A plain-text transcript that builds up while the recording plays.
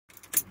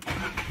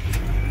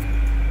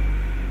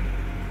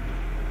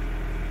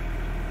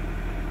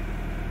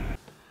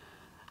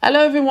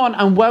Hello everyone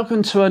and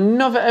welcome to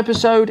another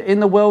episode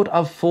in the world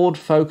of Ford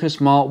Focus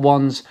Mark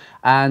 1s,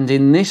 and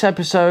in this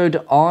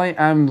episode I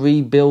am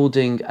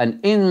rebuilding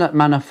an inlet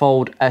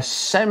manifold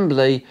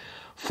assembly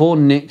for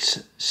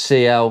Nick's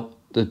CL,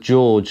 the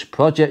George,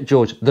 Project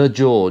George, the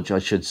George I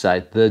should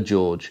say, the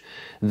George.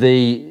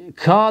 The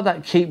car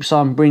that keeps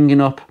on bringing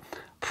up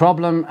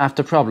problem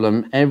after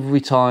problem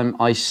every time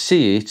I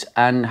see it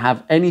and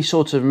have any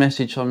sort of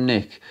message from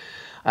Nick.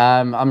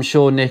 I'm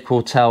sure Nick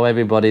will tell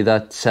everybody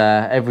that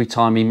every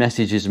time he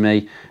messages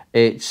me,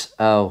 it's,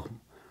 oh,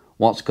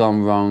 what's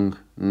gone wrong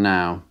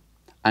now?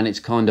 And it's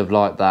kind of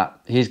like that.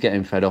 He's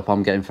getting fed up,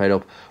 I'm getting fed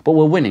up, but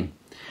we're winning.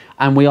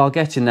 And we are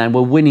getting there, and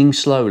we're winning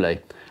slowly.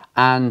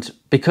 And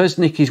because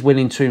Nick is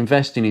willing to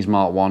invest in his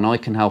Mark 1, I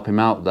can help him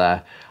out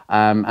there.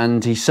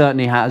 And he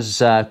certainly has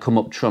come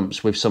up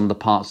trumps with some of the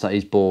parts that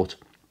he's bought.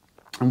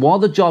 And one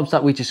of the jobs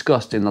that we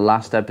discussed in the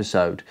last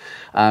episode,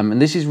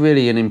 and this is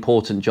really an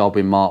important job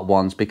in Mark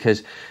 1s,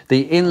 because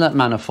the inlet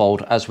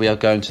manifold, as we are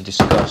going to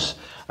discuss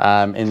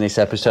in this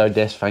episode,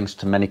 yes, thanks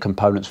to many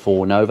components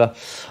falling over,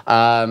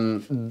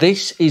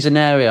 this is an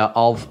area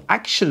of,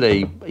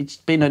 actually, it's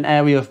been an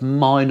area of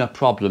minor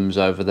problems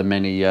over the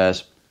many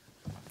years.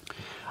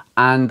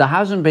 And there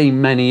hasn't been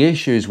many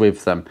issues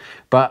with them.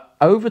 But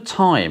over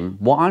time,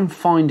 what I'm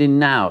finding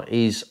now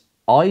is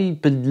I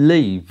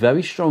believe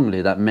very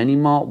strongly that many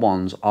Mark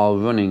 1s are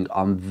running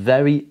on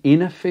very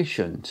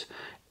inefficient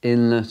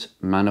inlet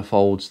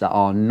manifolds that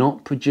are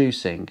not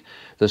producing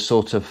the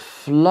sort of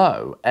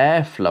flow,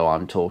 airflow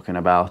I'm talking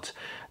about,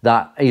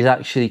 that is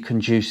actually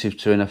conducive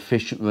to an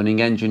efficient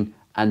running engine,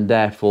 and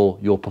therefore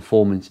your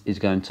performance is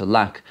going to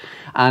lack.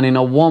 And in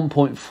a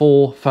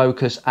 1.4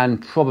 Focus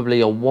and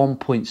probably a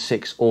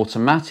 1.6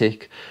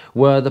 automatic,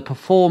 where the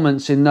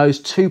performance in those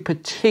two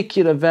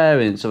particular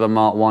variants of a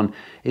Mark 1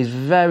 is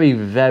very,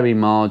 very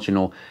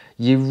marginal,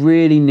 you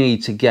really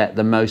need to get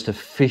the most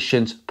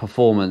efficient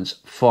performance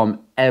from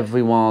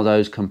every one of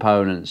those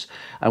components.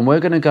 And we're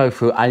going to go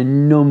through a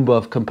number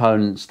of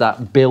components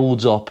that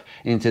builds up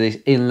into this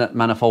inlet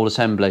manifold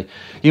assembly.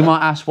 You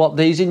might ask what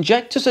these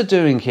injectors are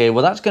doing here.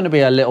 Well, that's going to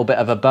be a little bit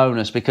of a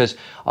bonus, because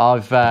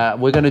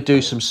we're going to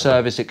do some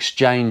service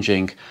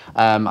exchanging.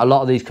 A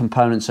lot of these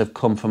components have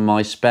come from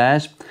my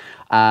spares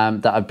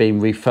that have been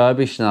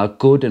refurbished and are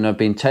good and have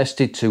been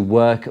tested to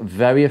work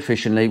very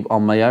efficiently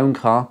on my own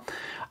car.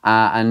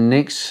 And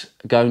Nick's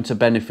going to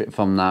benefit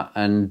from that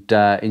and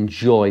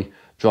enjoy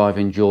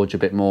driving George a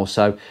bit more.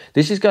 So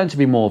this is going to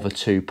be more of a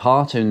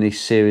two-part in this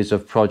series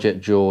of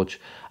Project George.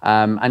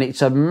 And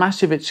it's a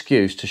massive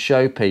excuse to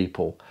show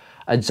people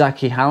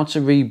exactly how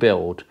to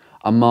rebuild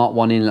a Mark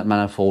 1 inlet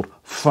manifold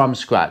from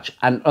scratch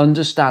and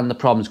understand the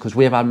problems, because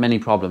we have had many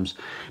problems.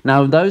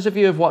 Now, those of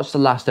you who have watched the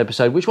last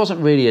episode, which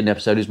wasn't really an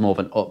episode, it was more of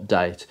an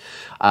update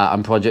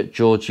on Project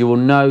George, you will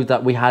know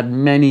that we had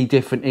many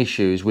different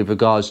issues with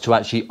regards to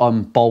actually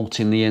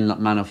unbolting the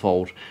inlet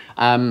manifold.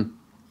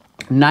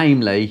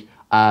 Namely,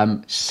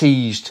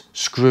 seized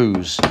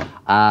screws,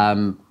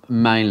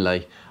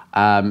 mainly.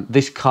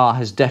 This car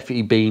has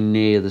definitely been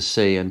near the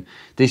sea, and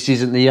this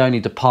isn't the only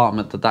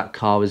department that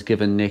car has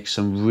given Nick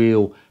some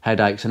real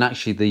headaches. And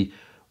actually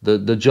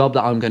the job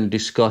that I'm going to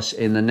discuss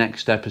in the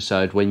next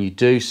episode, when you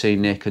do see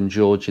Nick and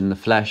George in the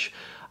flesh,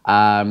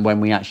 when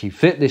we actually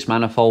fit this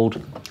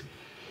manifold,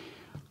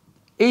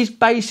 is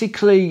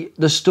basically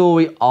the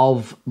story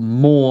of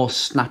more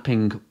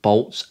snapping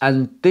bolts.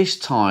 And this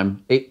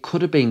time it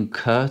could have been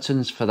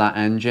curtains for that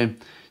engine.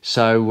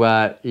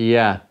 So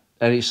yeah,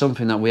 and it's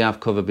something that we have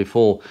covered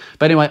before.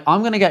 But anyway, I'm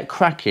going to get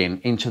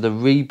cracking into the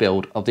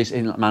rebuild of this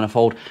inlet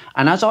manifold.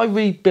 And as I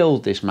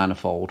rebuild this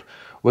manifold,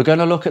 we're going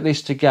to look at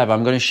this together.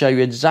 I'm going to show you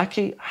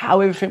exactly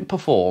how everything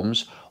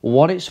performs,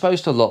 what it's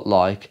supposed to look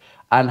like,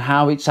 and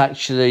how it's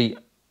actually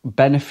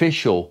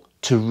beneficial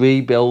to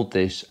rebuild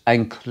this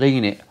and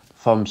clean it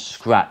from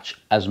scratch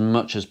as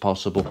much as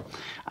possible.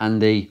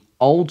 And the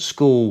old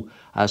school,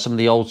 some of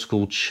the old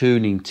school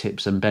tuning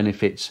tips and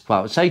benefits. Well,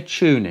 I would say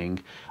tuning,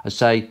 I'd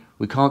say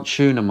we can't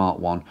tune a Mark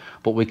 1,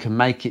 but we can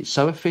make it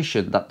so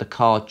efficient that the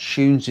car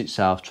tunes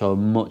itself to a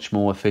much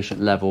more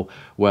efficient level,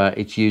 where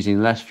it's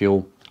using less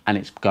fuel and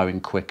it's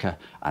going quicker.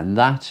 And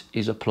that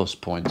is a plus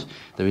point.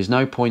 There is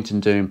no point in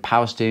doing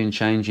power steering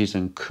changes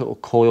and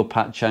coil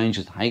pack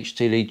changes, HT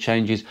lead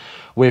changes,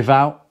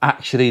 without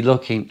actually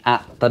looking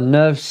at the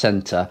nerve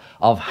center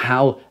of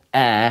how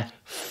air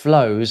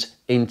flows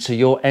into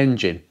your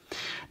engine.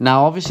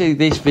 Now, obviously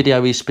this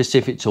video is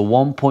specific to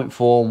 1.4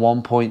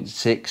 and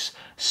 1.6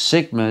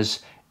 Sigma's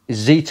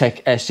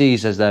Zetec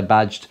SEs, as they're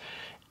badged,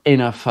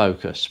 inner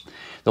Focus.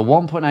 The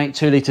 1.8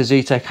 2-litre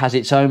Zetec has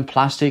its own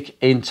plastic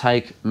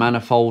intake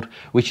manifold,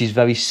 which is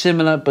very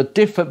similar but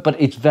different, but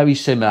it's very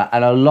similar.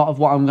 And a lot of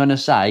what I'm going to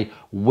say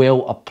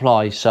will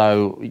apply.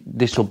 So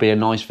this will be a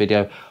nice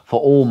video for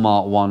all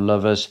Mark 1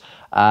 lovers.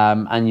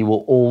 And you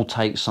will all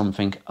take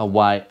something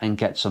away and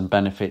get some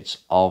benefits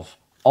of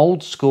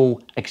old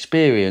school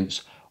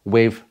experience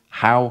with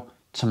how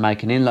to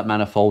make an inlet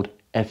manifold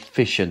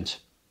efficient.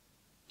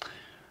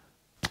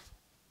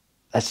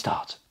 Let's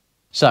start.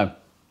 So,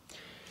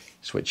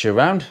 switch you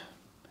around.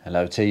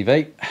 Hello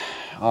TV.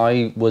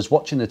 I was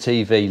watching the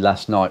TV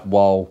last night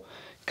while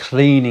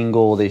cleaning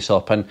all this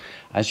up, and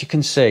as you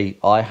can see,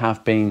 I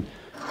have been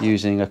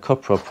using a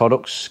couple of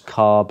products,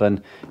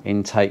 carbon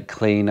intake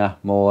cleaner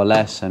more or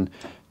less, and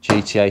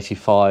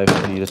GT85.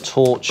 I need a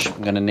torch,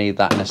 I'm going to need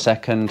that in a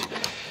second,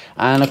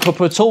 and a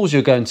couple of tools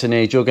you're going to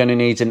need. You're going to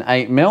need an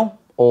 8mm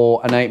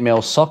or an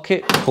 8mm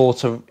socket,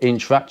 1/4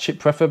 inch ratchet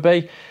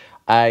preferably,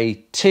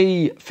 a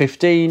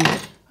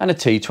T15 and a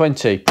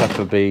T20,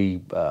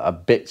 preferably a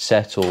bit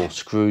set or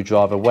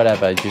screwdriver,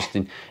 whatever, just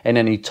in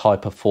any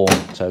type of form.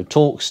 So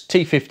Torx,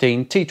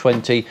 T15,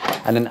 T20,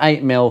 and an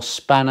 8mm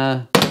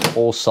spanner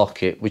or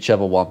socket,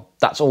 whichever one.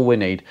 That's all we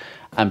need,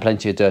 and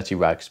plenty of dirty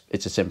rags.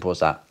 It's as simple as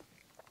that.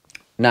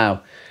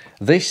 Now,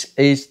 this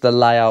is the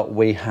layout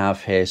we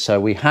have here. So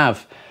we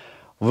have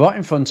right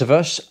in front of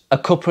us a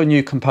couple of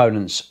new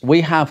components. We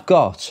have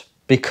got,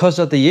 because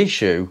of the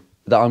issue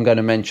that I'm going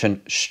to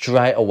mention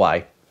straight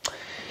away,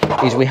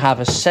 is we have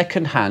a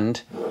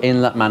second-hand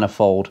inlet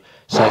manifold.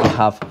 So we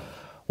have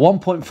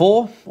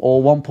 1.4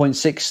 or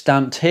 1.6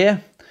 stamped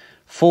here,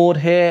 Ford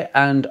here,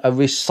 and a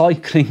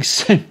recycling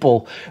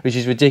symbol, which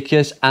is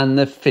ridiculous, and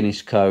the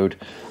finish code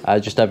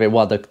just over here.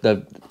 Well,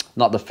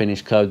 not the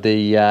finish code,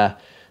 the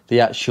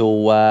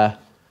actual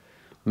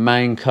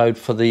main code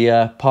for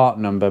the part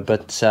number.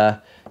 But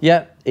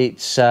yeah,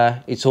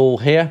 it's all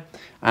here,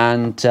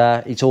 and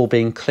it's all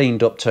being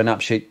cleaned up to an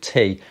absolute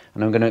T,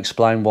 and I'm going to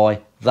explain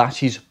why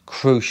that is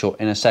crucial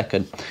in a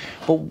second.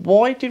 But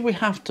why did we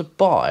have to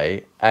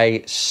buy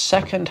a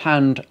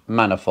second-hand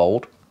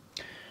manifold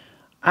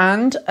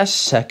and a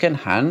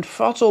second-hand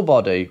throttle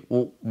body?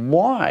 Well,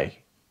 why?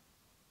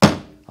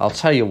 I'll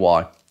tell you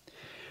why.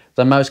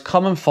 The most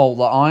common fault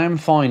that I am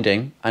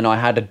finding, and I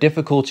had a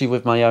difficulty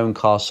with my own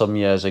car some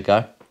years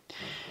ago,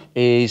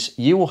 is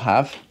you will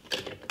have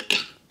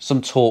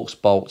some Torx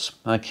bolts,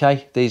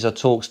 okay? These are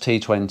Torx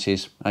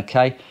T20s,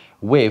 okay?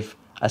 With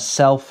a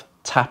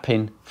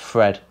self-tapping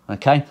thread,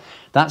 okay?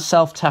 That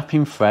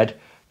self-tapping thread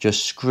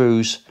just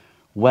screws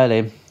well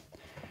in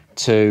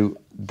to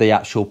the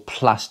actual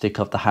plastic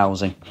of the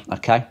housing,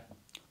 okay?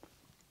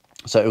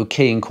 So it will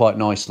key in quite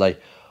nicely.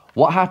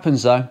 What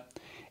happens though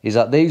is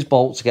that these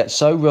bolts get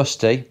so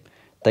rusty,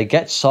 they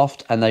get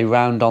soft and they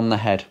round on the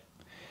head.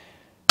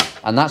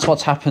 And that's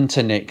what's happened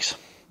to Nick's,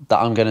 that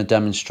I'm going to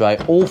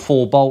demonstrate. All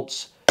 4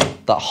 bolts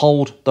that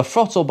hold the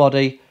throttle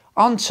body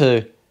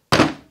onto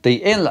the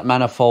inlet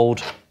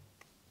manifold,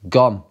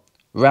 gone,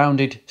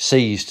 rounded,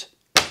 seized.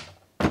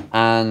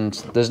 And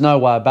there's no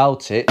way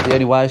about it. The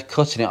only way is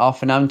cutting it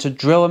off and having to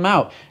drill them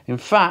out. In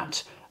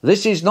fact,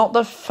 this is not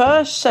the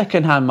first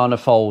second-hand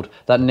manifold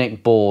that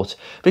Nick bought,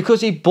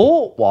 because he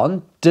bought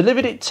one,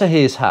 delivered it to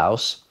his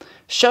house,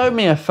 showed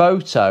me a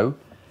photo,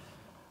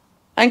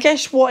 and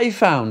guess what he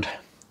found?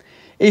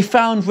 He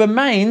found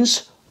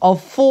remains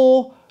of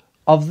 4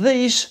 of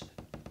these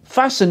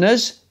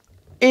fasteners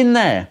in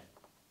there,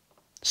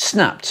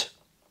 snapped.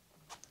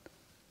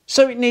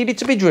 So it needed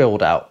to be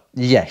drilled out.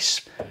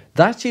 Yes,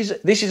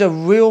 this is a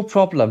real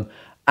problem.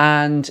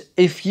 And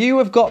if you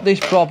have got this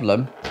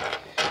problem,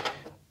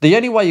 the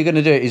only way you're going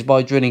to do it is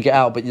by drilling it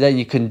out, but then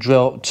you can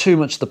drill too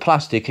much of the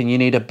plastic and you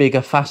need a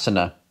bigger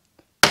fastener.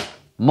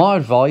 My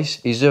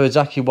advice is do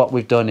exactly what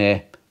we've done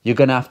here. You're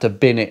going to have to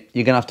bin it.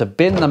 You're going to have to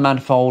bin the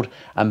manifold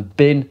and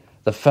bin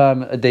the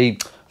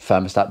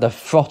thermostat, the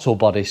throttle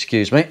body,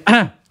 excuse me.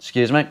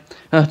 Excuse me.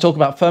 Talk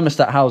about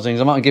thermostat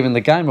housings. I might have given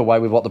the game away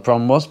with what the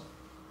problem was.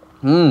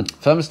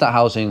 Thermostat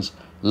housings,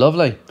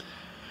 lovely.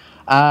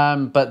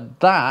 But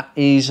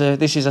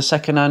this is a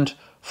second-hand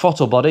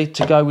throttle body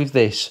to go with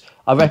this.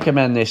 I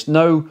recommend this.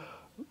 No,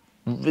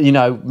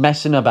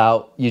 messing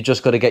about. You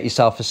just got to get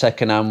yourself a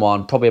second-hand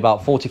one. Probably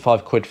about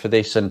 45 quid for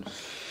this and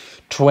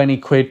 20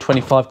 quid,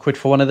 25 quid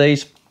for one of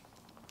these.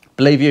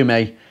 Believe you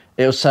me,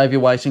 it'll save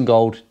your weight in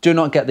gold. Do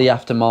not get the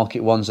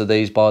aftermarket ones of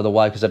these, by the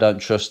way, because I don't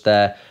trust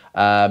their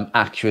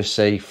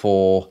accuracy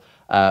for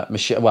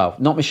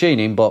not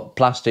machining, but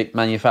plastic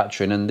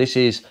manufacturing. And this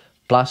is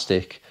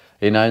plastic,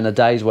 in the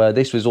days where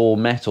this was all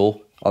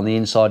metal on the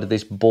inside of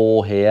this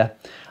bore here,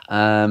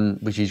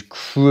 which is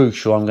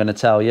crucial, I'm going to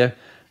tell you.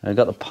 I've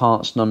got the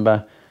parts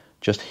number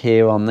just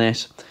here on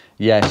this.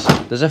 Yes,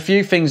 there's a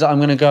few things that I'm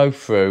going to go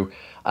through,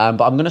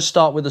 but I'm going to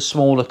start with the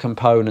smaller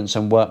components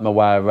and work my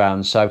way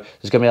around. So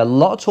there's going to be a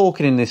lot of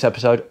talking in this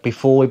episode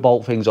before we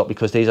bolt things up,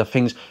 because these are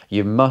things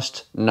you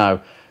must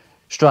know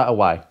straight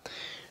away.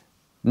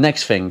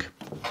 Next thing,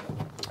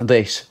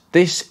 this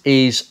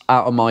is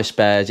out of my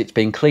spares. It's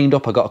been cleaned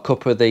up. I got a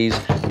couple of these.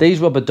 These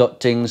rubber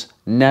ductings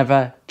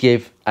never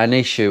give an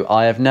issue.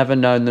 I have never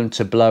known them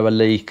to blow a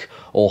leak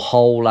or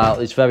hole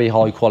out. It's very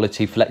high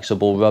quality,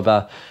 flexible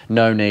rubber,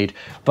 no need.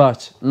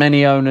 But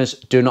many owners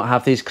do not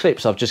have these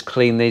clips. I've just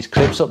cleaned these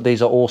clips up.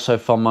 These are also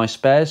from my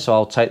spares, so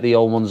I'll take the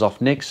old ones off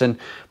Nick's and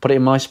put it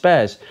in my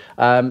spares.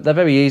 They're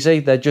very easy.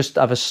 They just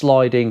have a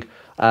sliding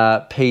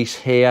piece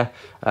here.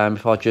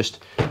 If I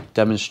just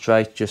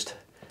demonstrate, just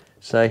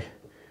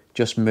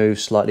move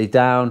slightly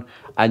down,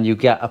 and you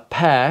get a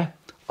pair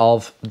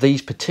of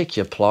these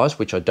particular pliers,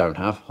 which I don't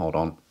have. Hold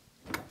on.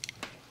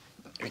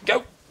 There we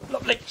go.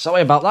 Lovely.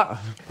 Sorry about that.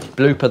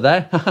 Blooper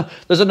there.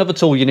 There's another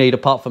tool you need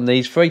apart from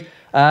these three.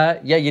 Yeah,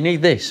 you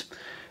need this.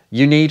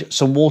 You need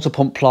some water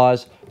pump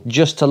pliers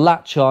just to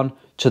latch on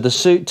to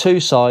the two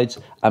sides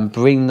and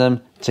bring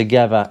them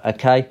together,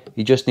 okay?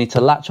 You just need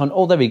to latch on.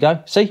 Oh, there we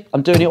go. See,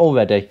 I'm doing it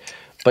already.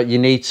 But you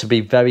need to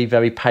be very,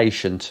 very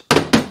patient,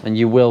 and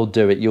you will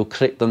do it. You'll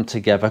clip them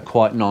together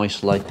quite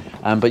nicely.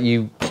 But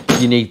you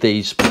need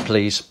these,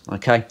 please,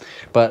 okay?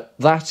 But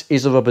that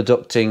is the rubber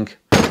ducting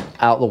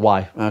out the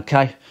way,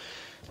 okay?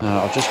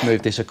 I'll just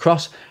move this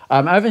across.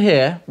 Over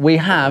here, we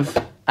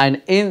have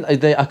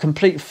a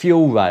complete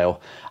fuel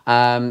rail.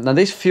 Now,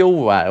 this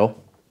fuel rail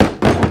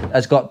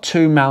has got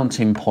two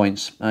mounting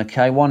points,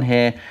 okay, one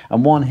here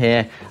and one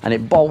here, and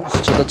it bolts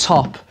to the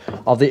top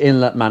of the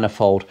inlet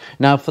manifold.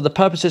 Now, for the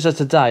purposes of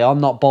today, I'm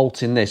not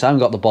bolting this. I haven't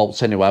got the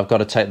bolts anyway. I've got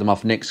to take them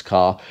off Nick's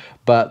car,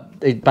 but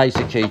it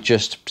basically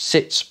just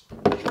sits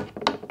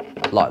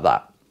like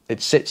that.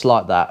 It sits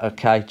like that,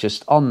 okay,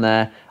 just on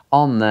there,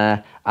 and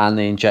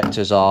the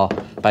injectors are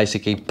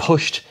basically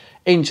pushed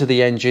into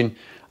the engine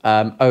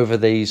over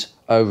these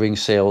O-ring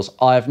seals.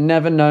 I have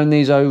never known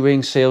these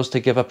O-ring seals to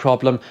give a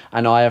problem,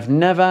 and I have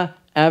never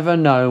ever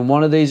known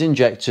one of these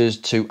injectors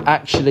to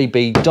actually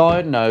be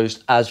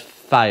diagnosed as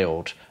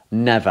failed.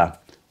 Never.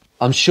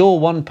 I'm sure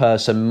one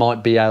person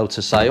might be able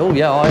to say, oh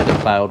yeah, I had a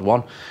failed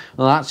one.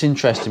 Well, that's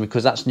interesting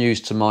because that's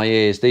news to my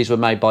ears. These were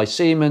made by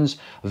Siemens,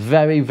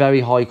 very, very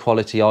high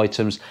quality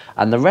items,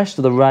 and the rest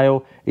of the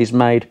rail is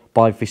made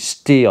by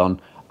Visteon.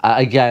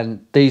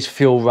 Again, these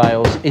fuel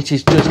rails, it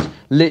is just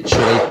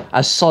literally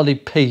a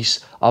solid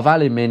piece of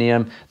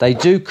aluminium. They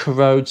do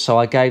corrode, so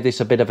I gave this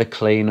a bit of a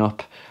clean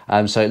up,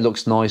 so it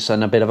looks nice,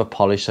 and a bit of a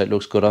polish so it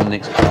looks good on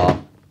Nick's car.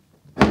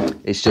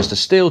 It's just a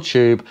steel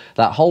tube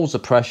that holds the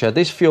pressure.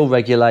 This fuel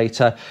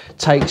regulator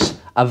takes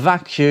a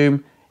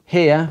vacuum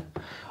here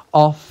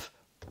off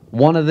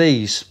one of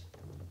these,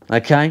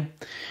 okay?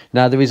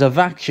 Now, there is a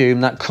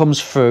vacuum that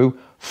comes through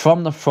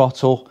from the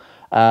throttle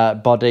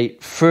body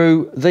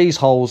through these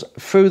holes,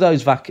 through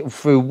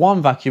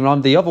one vacuum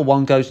line. The other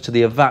one goes to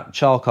the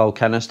charcoal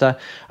canister,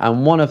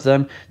 and one of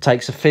them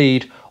takes a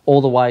feed all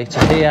the way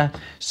to here,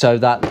 so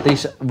that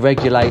this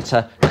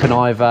regulator can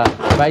either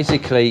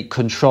basically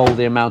control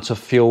the amount of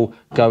fuel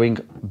going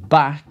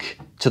back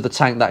to the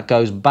tank that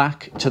goes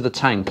back to the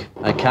tank,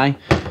 okay?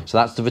 So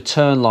that's the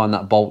return line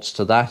that bolts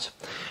to that.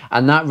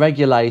 And that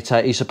regulator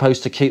is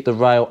supposed to keep the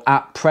rail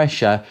at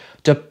pressure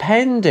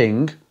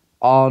depending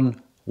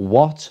on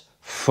what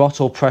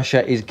throttle pressure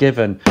is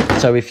given.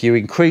 So if you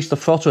increase the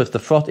throttle, if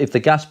the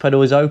gas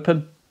pedal is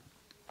open,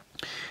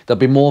 there'll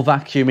be more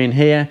vacuum in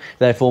here,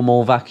 therefore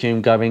more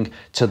vacuum going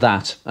to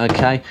that,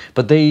 okay?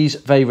 But these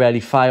very rarely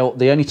fail.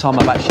 The only time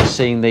I've actually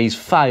seen these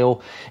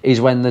fail is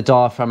when the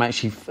diaphragm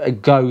actually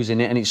goes in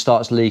it and it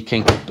starts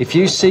leaking. If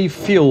you see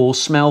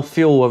smell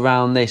fuel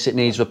around this, it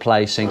needs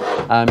replacing.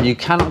 You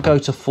cannot go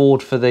to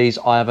Ford for these.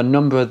 I have a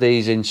number of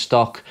these in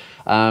stock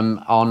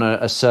on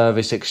a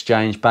service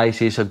exchange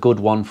basis, a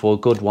good one for a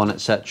good one,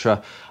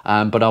 etc.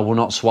 But I will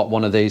not swap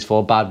one of these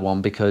for a bad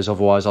one, because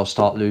otherwise I'll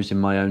start losing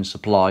my own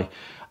supply.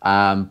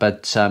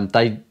 But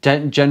they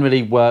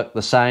generally work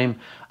the same.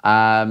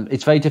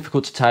 It's very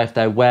difficult to tell if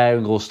they're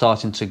wearing or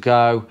starting to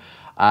go.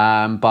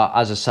 But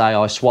as I say,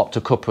 I swapped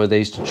a couple of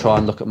these to try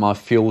and look at my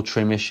fuel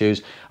trim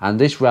issues, and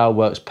this rail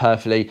works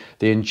perfectly.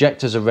 The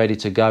injectors are ready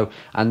to go,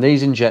 and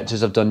these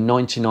injectors have done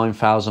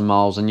 99,000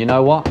 miles. And you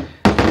know what?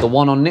 The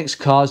one on Nick's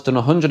car has done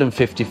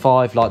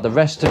 155 like the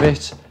rest of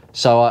it.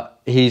 So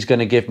he's going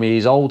to give me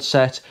his old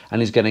set, and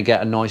he's going to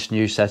get a nice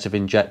new set of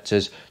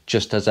injectors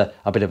just as a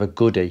bit of a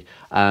goodie,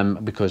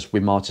 because we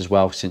might as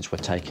well, since we're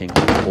taking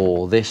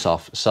all this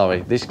off.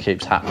 Sorry, this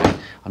keeps happening.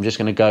 I'm just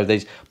going to go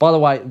these. By the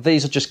way,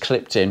 these are just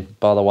clipped in,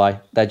 by the way.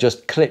 They're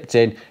just clipped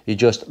in. You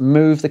just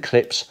move the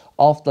clips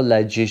off the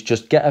ledges.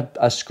 Just get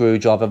a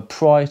screwdriver,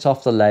 pry it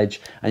off the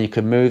ledge, and you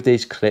can move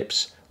these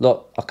clips.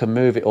 Look, I can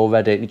move it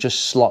already. It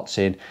just slots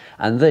in,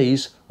 and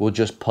these will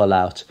just pull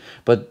out.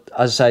 But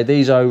as I say,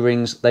 these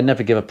O-rings, they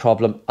never give a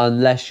problem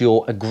unless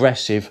you're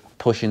aggressive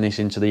pushing this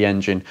into the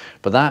engine.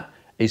 But that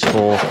is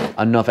for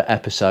another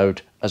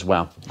episode as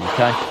well,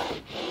 okay?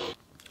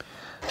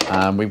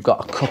 We've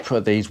got a couple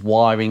of these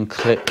wiring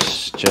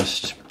clips.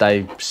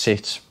 They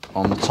sit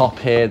on the top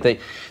here.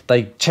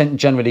 They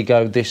generally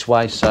go this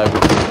way, so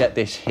get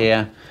this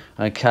here.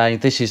 Okay,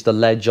 this is the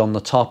ledge on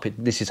the top.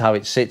 This is how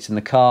it sits in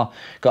the car.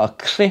 Got a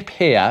clip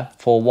here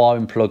for a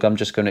wiring plug. I'm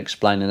just going to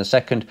explain in a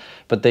second.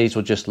 But these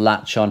will just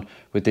latch on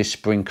with this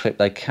spring clip.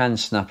 They can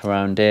snap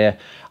around here.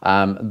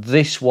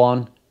 This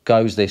one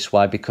goes this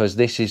way because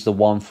this is the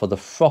one for the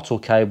throttle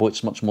cable.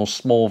 It's much more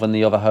small than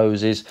the other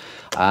hoses.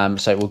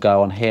 So it will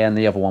go on here, and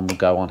the other one will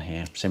go on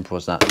here. Simple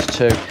as that.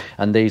 There's two.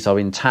 And these are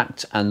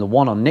intact. And the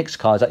one on Nick's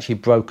car is actually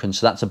broken.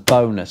 So that's a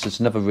bonus. It's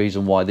another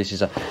reason why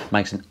this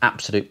makes an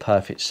absolute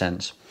perfect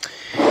sense.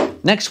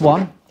 Next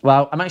one,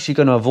 well, I'm actually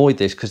going to avoid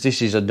this because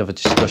this is another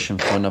discussion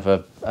for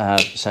another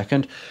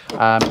second.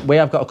 We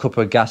have got a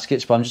couple of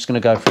gaskets, but I'm just going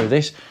to go through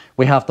this.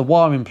 We have the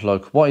wiring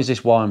plug. What is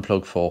this wiring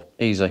plug for?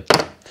 Easy.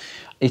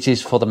 It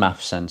is for the MAF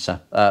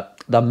sensor.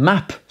 the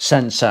map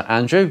sensor,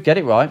 Andrew, get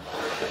it right.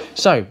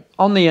 So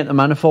on the inlet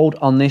manifold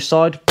on this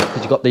side, because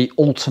you've got the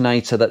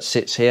alternator that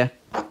sits here.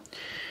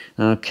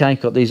 Okay,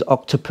 got these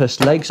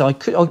octopus legs. I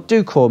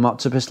do call them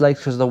octopus legs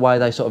because of the way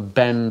they sort of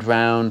bend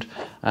round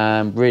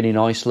really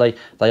nicely.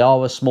 They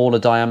are a smaller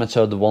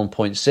diameter of the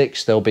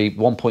 1.6. There'll be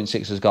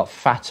 1.6 has got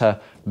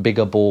fatter,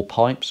 bigger bore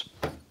pipes.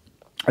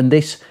 And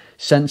this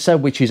sensor,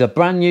 which is a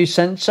brand new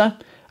sensor,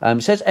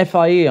 it says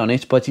FIE on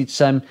it, but it's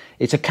a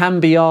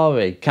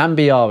Cambiari.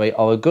 Cambiari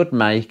are a good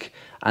make,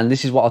 and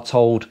this is what I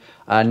told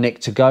Nick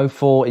to go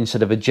for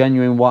instead of a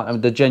genuine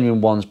one. The genuine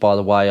ones, by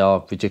the way,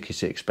 are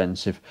ridiculously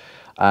expensive.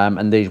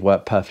 And these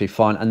work perfectly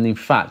fine. And in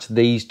fact,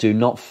 these do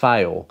not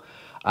fail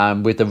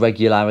with the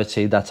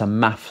regularity that a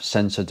MAF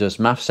sensor does.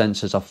 MAF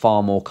sensors are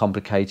far more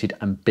complicated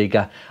and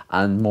bigger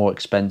and more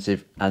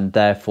expensive, and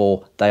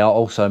therefore they are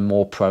also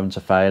more prone to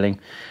failing.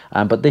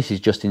 But this is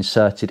just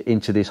inserted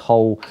into this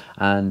hole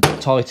and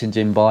tightened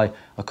in by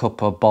a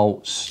couple of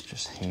bolts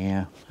just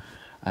here,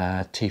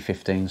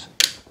 T15s,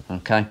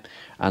 okay?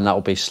 And that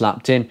will be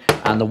slapped in.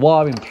 And the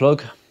wiring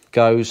plug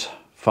goes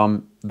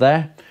from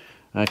there,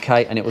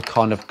 okay, and it would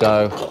kind of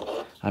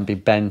go and be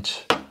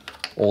bent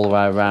all the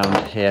way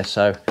around here,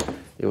 so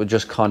it would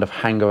just kind of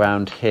hang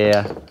around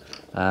here.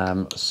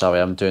 Sorry,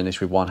 I'm doing this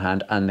with one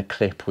hand, and the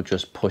clip would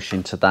just push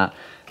into that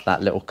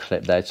little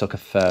clip there. It's like a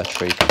fir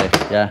tree clip,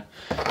 yeah.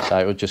 So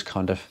it would just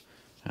kind of,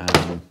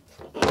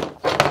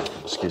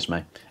 excuse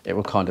me, it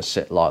will kind of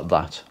sit like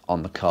that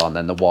on the car, and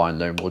then the wiring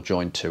loom will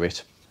join to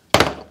it.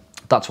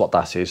 That's what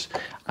that is,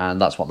 and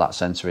that's what that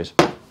sensor is.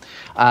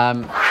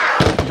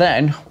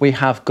 Then we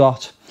have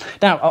got,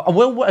 now I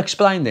will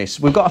explain this.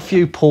 We've got a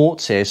few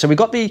ports here. So we've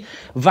got the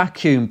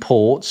vacuum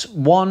ports,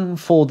 one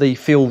for the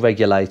fuel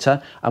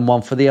regulator and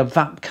one for the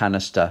evap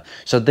canister.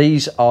 So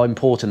these are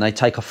important. They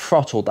take a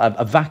throttle,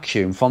 a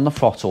vacuum from the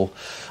throttle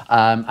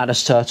at a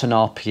certain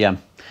RPM,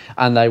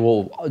 and they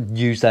will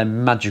use their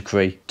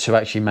magicry to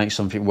actually make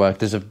something work.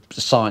 There's a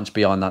science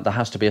behind that. There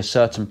has to be a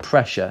certain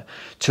pressure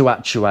to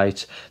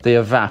actuate the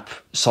evap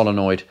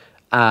solenoid,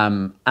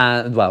 and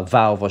well,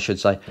 valve I should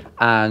say,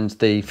 and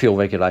the fuel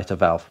regulator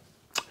valve.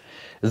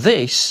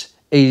 This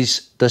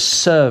is the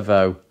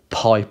servo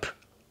pipe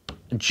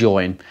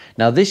join.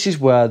 Now this is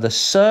where the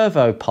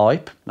servo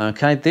pipe,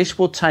 okay, this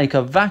will take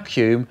a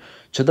vacuum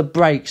to the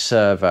brake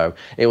servo.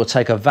 It will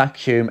take a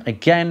vacuum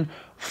again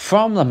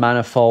from the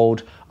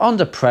manifold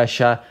under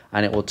pressure,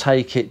 and it will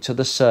take it to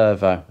the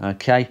servo,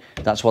 okay?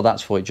 That's what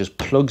that's for. It just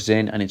plugs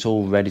in and it's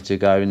all ready to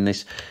go, and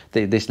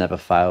this never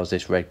fails,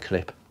 this red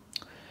clip.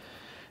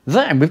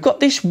 Then we've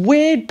got this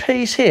weird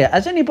piece here.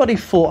 Has anybody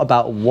thought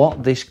about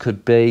what this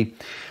could be?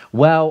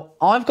 Well,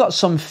 I've got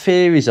some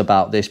theories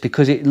about this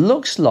because it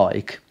looks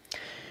like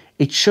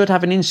it should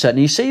have an insert.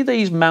 And you see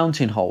these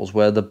mounting holes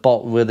where the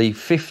bolt, where the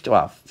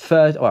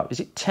third, well,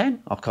 is it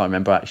 10? I can't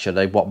remember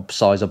actually what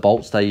size of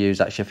bolts they use.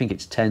 Actually, I think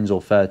it's 10s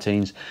or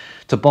 13s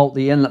to bolt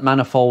the inlet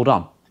manifold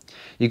on.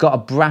 You've got a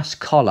brass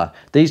collar.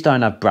 These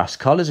don't have brass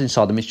collars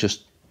inside them. It's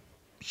just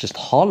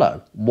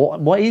hollow.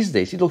 What is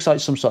this? It looks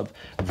like some sort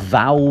of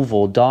valve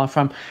or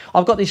diaphragm.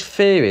 I've got this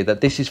theory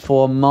that this is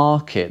for a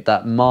market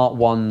that Mark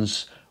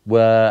 1s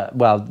were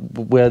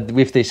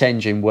with this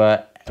engine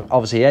were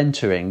obviously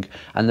entering,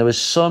 and there was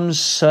some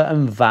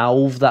certain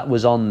valve that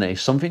was on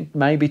this, something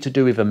maybe to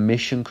do with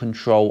emission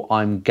control,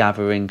 I'm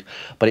gathering,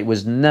 but it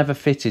was never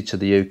fitted to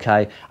the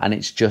UK, and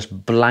it's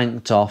just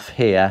blanked off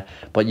here,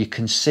 but you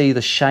can see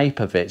the shape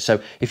of it.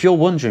 So if you're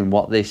wondering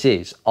what this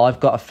is,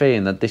 I've got a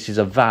feeling that this is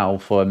a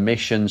valve for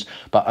emissions,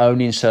 but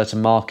only in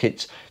certain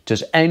markets.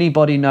 Does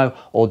anybody know,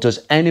 or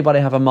does anybody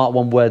have a Mark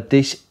 1 where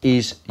this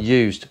is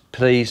used?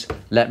 Please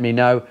let me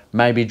know.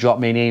 Maybe drop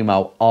me an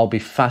email. I'll be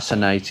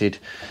fascinated.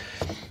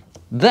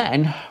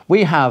 Then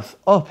we have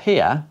up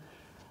here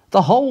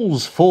the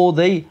holes for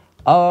the,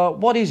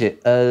 what is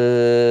it?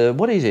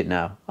 What is it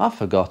now? I've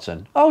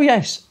forgotten. Oh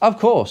yes, of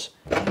course.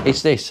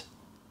 It's this.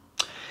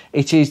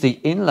 It is the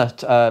inlet,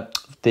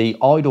 the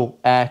idle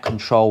air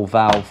control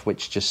valve,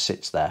 which just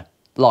sits there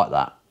like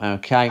that,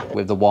 okay,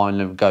 with the wiring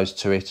loop goes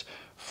to it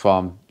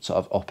from sort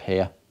of up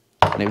here,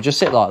 and it would just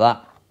sit like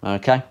that,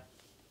 okay.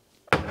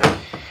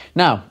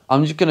 Now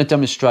I'm just going to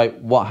demonstrate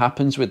what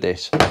happens with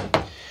this.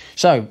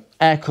 So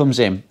air comes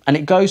in and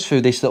it goes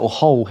through this little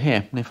hole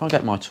here, and if I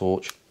get my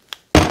torch,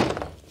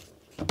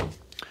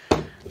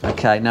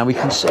 okay, now we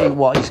can see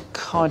what is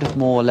kind of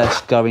more or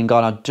less going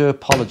on. I do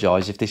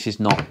apologise if this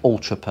is not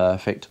ultra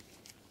perfect,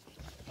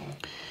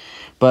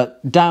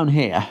 but down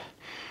here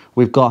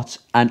we've got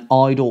an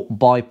idle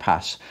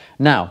bypass.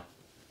 Now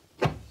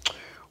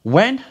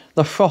when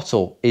the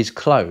throttle is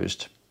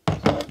closed,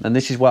 and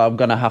this is where I'm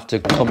going to have to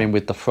come in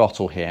with the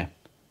throttle here,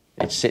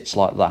 it sits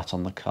like that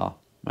on the car,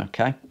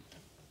 okay.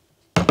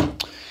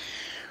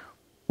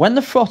 When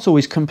the throttle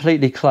is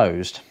completely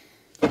closed,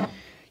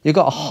 you've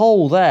got a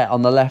hole there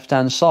on the left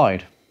hand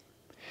side.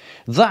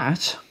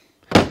 That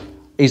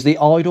is the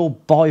idle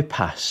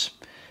bypass.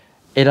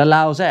 It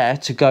allows air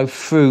to go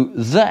through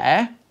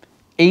there,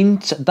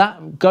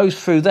 that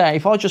goes through there.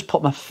 If I just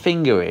put my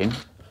finger in,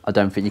 I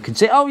don't think you can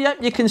see it. Oh yeah,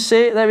 you can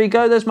see it, there we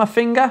go, there's my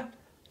finger.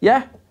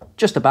 Yeah,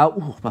 just about.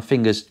 Ooh, my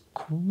finger's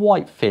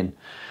quite thin.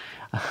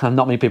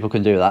 Not many people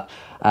can do that.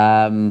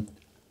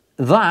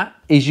 That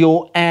is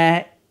your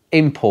air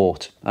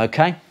import,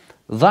 okay?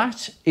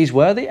 That is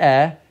where the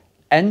air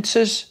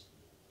enters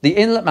the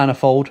inlet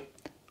manifold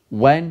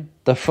when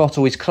the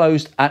throttle is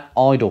closed at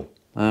idle,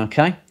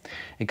 okay?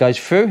 It goes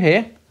through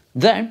here.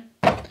 Then,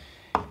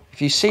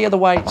 if you see the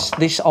way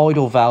this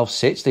idle valve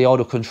sits, the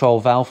idle control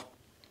valve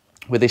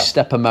with this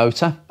stepper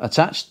motor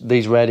attached,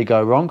 these rarely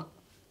go wrong.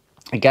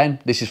 Again,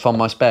 this is from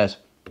my spares.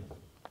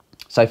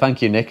 Say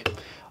thank you, Nick.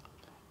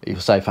 You'll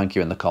say thank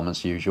you in the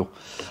comments, usual.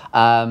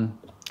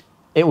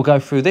 It will go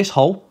through this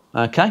hole,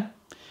 okay?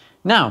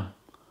 Now,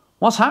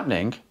 what's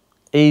happening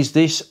is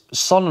this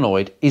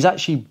solenoid is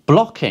actually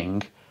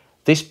blocking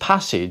this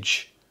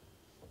passage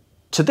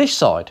to this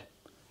side,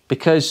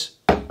 because,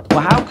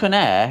 well, how can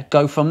air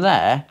go from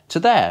there to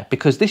there?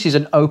 Because this is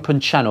an open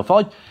channel.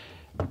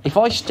 If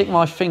I stick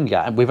my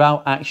finger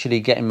without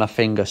actually getting my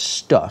finger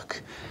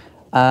stuck,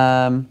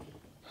 hello.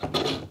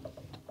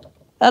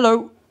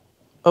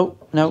 Oh,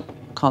 no,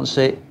 can't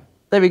see it.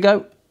 There we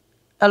go.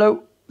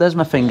 Hello, there's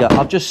my finger.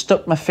 I've just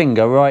stuck my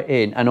finger right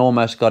in and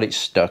almost got it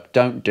stuck.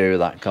 Don't do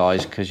that,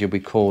 guys, because you'll be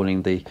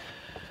calling the...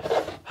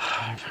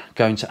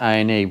 going to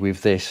A&E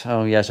with this.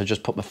 Oh, yes, I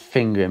just put my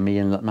finger in my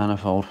inlet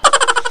manifold.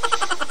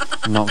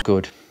 Not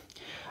good.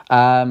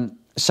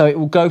 So it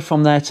will go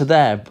from there to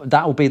there.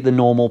 That will be the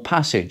normal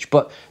passage.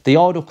 But the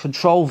idle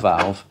control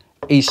valve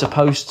is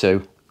supposed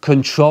to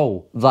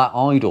control that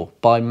idle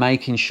by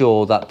making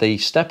sure that the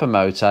stepper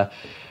motor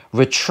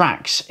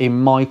retracts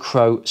in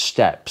micro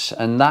steps,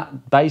 and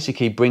that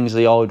basically brings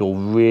the idle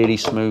really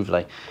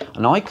smoothly.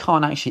 And I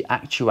can't actually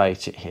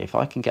actuate it here. If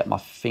I can get my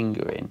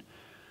finger in,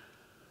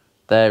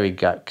 there we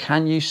go.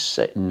 Can you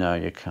see? No,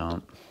 you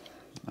can't.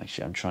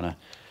 Actually, I'm trying to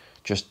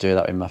just do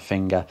that with my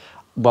finger.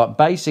 But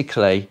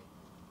basically,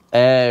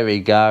 there we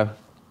go.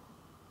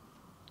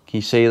 Can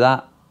you see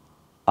that?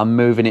 I'm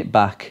moving it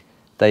back.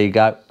 There you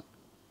go.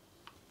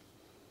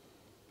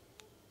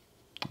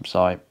 I'm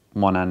sorry,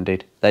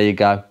 one-handed. There you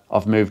go.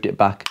 I've moved it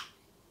back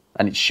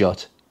and it's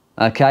shut.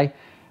 Okay?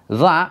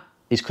 That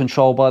is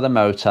controlled by the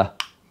motor.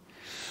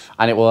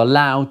 And it will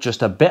allow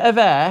just a bit of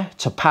air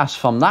to pass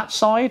from that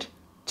side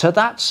to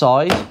that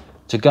side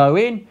to go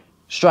in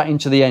straight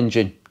into the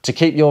engine to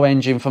keep your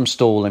engine from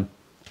stalling.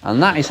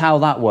 And that is how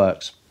that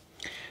works.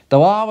 There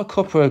are a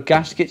couple of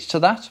gaskets to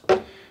that,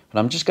 but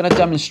I'm just going to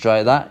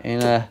demonstrate that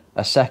in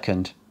a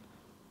second.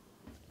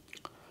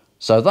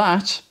 So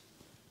that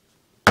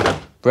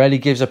really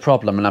gives a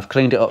problem, and I've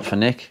cleaned it up for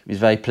Nick. He's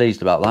very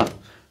pleased about that.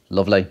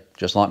 Lovely,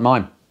 just like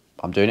mine.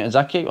 I'm doing it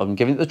exactly, I'm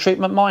giving it the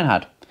treatment mine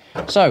had.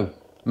 So,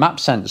 map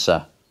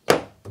sensor,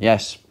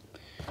 yes.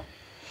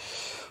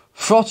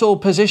 Throttle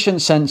position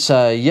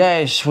sensor,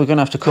 yes, we're going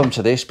to have to come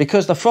to this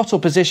because the throttle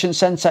position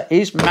sensor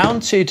is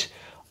mounted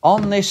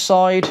on this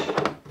side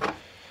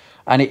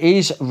and it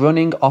is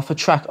running off a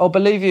track. Oh,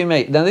 believe you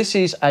me, now this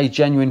is a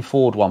genuine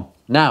Ford one.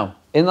 Now,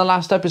 in the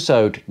last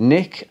episode,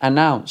 Nick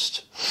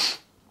announced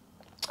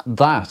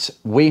that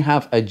we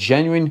have a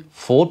genuine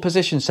Ford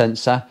position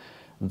sensor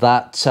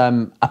that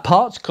a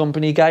parts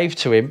company gave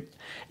to him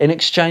in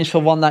exchange for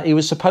one that he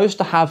was supposed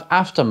to have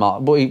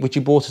aftermarket, which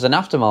he bought as an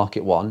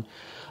aftermarket one.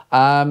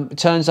 It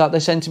turns out they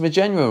sent him a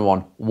genuine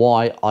one.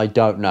 Why? I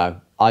don't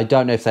know. I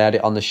don't know if they had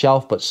it on the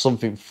shelf, but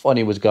something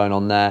funny was going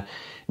on there.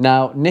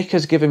 Now, Nick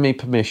has given me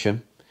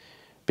permission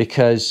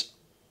because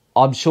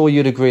I'm sure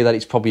you'd agree that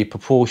it's probably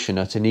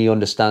proportionate and he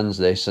understands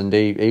this, and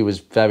he was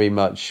very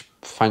much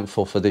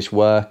thankful for this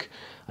work.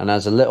 And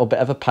as a little bit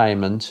of a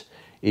payment,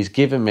 he's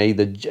given me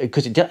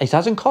because it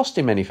hasn't cost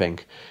him anything,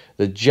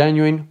 the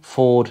genuine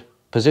Ford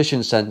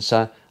position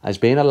sensor has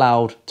been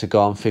allowed to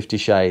go on 50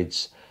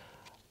 Shades.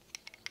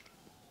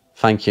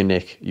 Thank you,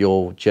 Nick.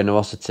 Your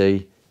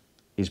generosity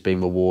is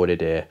being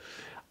rewarded here.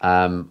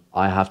 I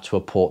have to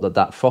report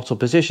that throttle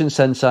position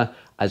sensor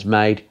has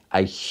made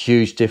a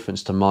huge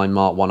difference to my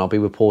Mark 1. I'll be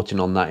reporting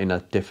on that in a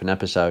different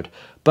episode.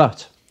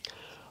 But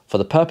for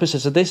the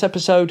purposes of this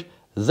episode,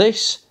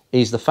 this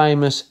is the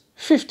famous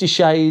 50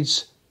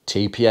 Shades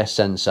TPS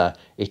sensor.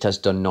 It has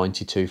done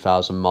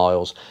 92,000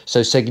 miles.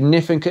 So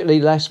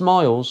significantly less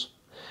miles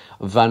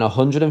than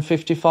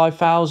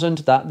 155,000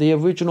 that the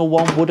original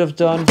one would have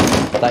done,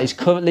 that is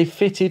currently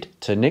fitted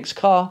to Nick's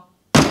car.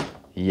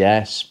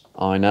 Yes,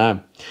 I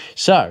know.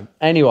 So,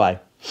 anyway,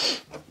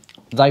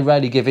 they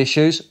rarely give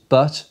issues,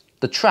 but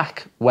the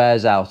track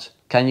wears out.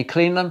 Can you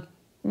clean them?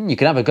 You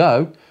can have a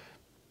go,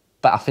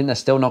 but I think they're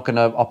still not going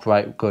to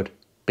operate good,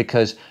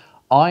 because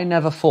I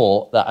never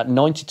thought that at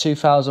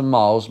 92,000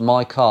 miles,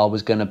 my car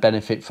was going to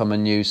benefit from a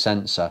new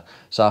sensor.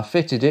 So I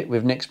fitted it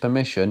with Nick's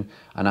permission,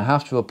 and I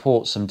have to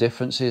report some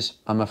differences,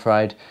 I'm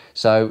afraid.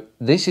 So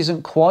this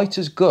isn't quite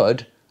as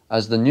good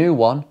as the new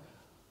one,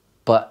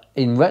 but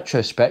in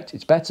retrospect,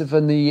 it's better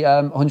than the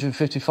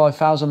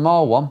 155,000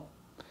 mile one.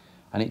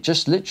 And it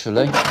just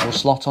literally will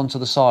slot onto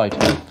the side.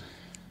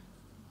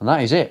 And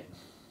that is it.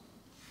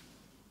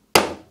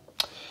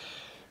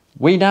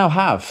 We now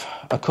have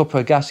a couple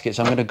of gaskets.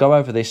 I'm going to go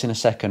over this in a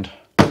second.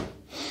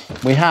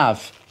 We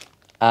have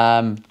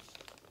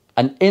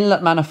An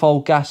inlet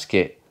manifold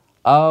gasket.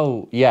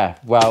 Oh, yeah.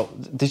 Well,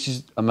 this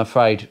is, I'm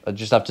afraid, I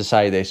just have to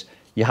say this.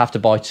 You have to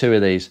buy 2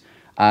 of these.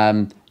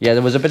 Yeah,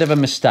 there was a bit of a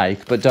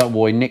mistake, but don't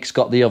worry, Nick's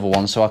got the other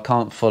one, so I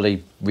can't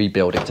fully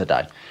rebuild it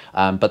today.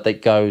 But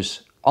it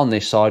goes on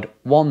this side,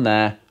 one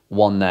there,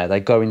 one there. They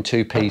go in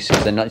 2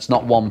 pieces. Then it's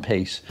not 1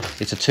 piece,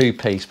 it's a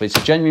 2-piece, but it's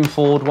a genuine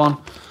Ford one.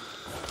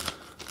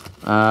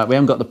 We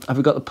haven't got the, have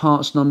we got the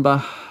parts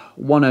number?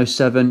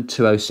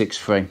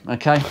 1072063.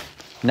 Okay,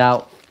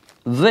 now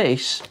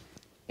this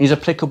is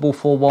applicable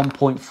for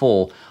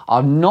 1.4.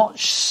 I'm not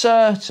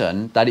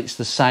certain that it's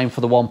the same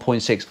for the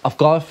 1.6. I've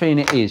got a feeling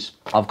it is.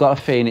 I've got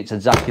a feeling it's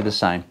exactly the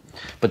same,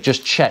 but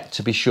just check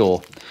to be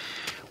sure.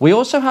 We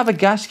also have a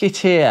gasket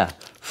here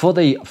for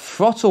the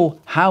throttle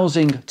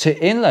housing to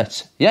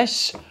inlet.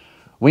 Yes,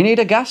 we need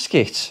a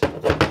gasket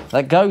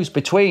that goes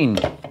between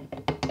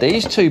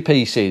these 2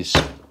 pieces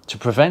to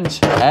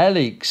prevent air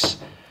leaks.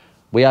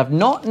 We have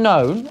not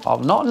known,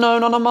 I've not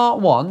known on a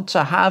Mark 1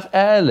 to have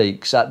air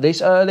leaks at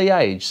this early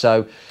age.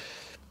 So,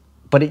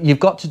 but you've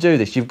got to do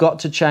this. You've got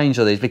to change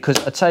all these, because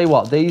I tell you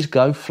what, these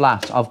go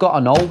flat. I've got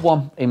an old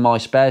one in my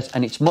spares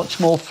and it's much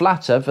more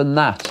flatter than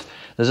that.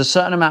 There's a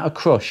certain amount of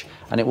crush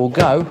and it will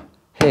go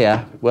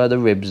here where the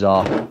ribs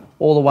are,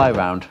 all the way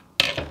around.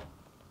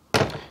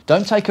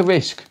 Don't take a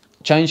risk.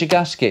 Change your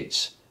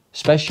gaskets,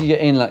 especially your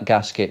inlet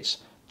gaskets.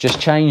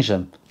 Just change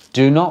them.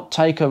 Do not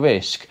take a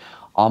risk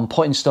on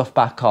putting stuff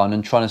back on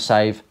and trying to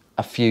save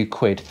a few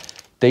quid.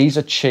 These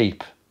are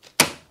cheap,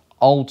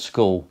 old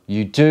school.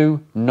 You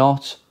do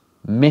not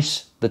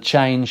miss the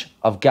change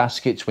of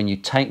gaskets when you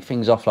take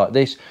things off like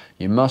this.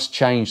 You must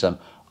change them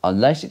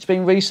unless it's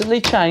been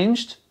recently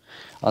changed,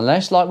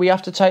 unless like we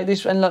have to take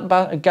this inlet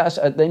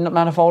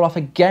manifold off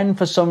again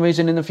for some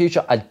reason in the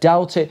future. I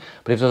doubt it,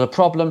 but if there's a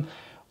problem,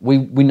 we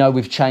know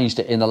we've changed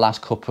it in the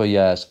last couple of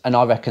years, and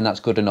I reckon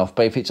that's good enough.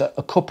 But if it's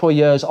a couple of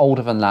years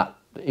older than that,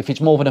 if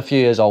it's more than a few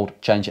years old,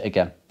 change it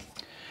again.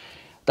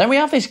 Then we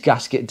have this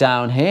gasket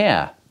down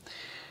here.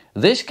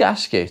 This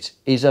gasket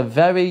is a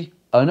very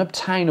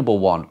unobtainable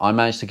one. I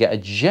managed to get a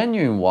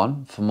genuine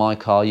one for my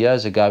car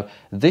years ago.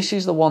 This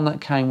is the one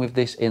that came with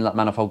this inlet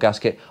manifold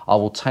gasket. I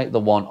will take the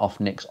one off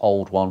Nick's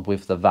old one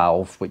with the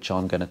valve, which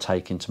I'm going to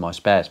take into my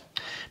spares,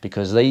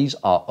 because these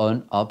are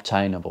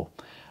unobtainable.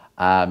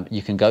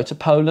 You can go to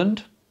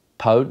Poland.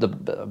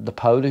 The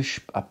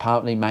Polish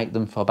apparently make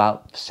them for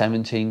about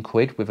 17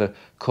 quid with a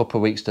couple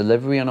of weeks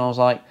delivery, and I was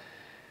like,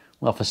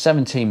 well, for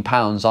 17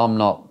 pounds, I'm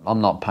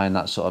not paying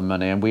that sort of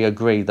money. And we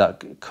agreed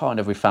that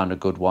kind of we found a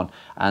good one.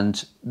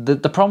 And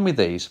the problem with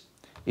these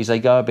is they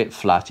go a bit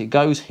flat. It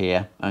goes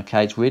here,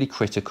 okay, it's really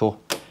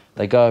critical.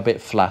 They go a bit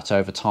flat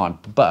over time,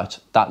 but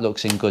that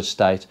looks in good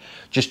state.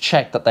 Just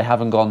check that they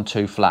haven't gone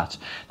too flat.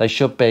 They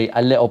should be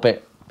a little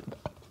bit,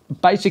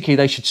 basically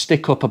they should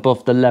stick up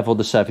above the level of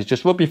the surface.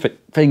 Just rub your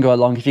finger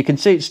along. If you can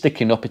see it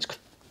sticking up,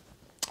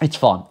 it's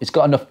fine. It's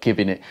got enough give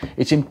in it.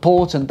 It's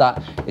important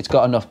that it's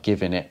got enough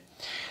give in it.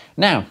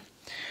 Now,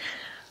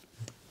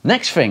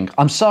 next thing,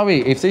 I'm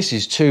sorry if this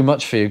is too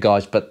much for you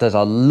guys, but there's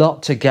a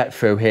lot to get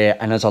through here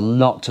and there's a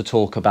lot to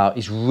talk about.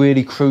 It's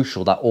really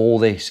crucial that all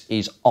this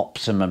is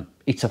optimum.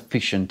 It's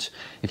efficient.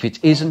 If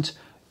it isn't,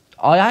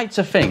 I hate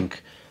to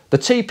think, the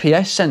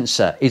TPS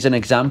sensor is an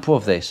example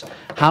of this.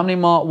 How many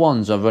Mark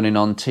 1s are running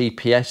on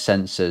TPS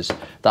sensors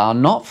that are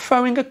not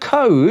throwing a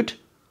code,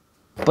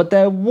 but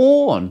they're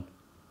worn?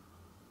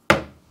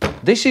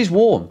 This is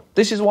warm.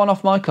 This is one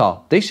off my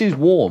car. This is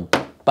warm,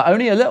 but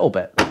only a little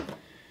bit.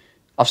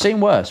 I've seen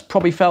worse,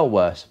 probably felt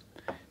worse.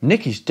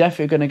 Nick is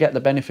definitely going to get the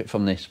benefit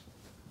from this.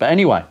 But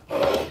anyway,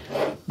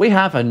 we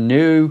have a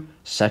new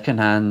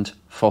second-hand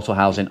throttle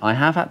housing. I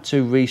have had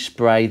to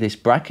respray this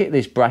bracket.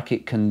 This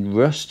bracket can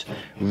rust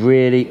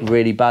really,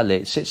 really badly.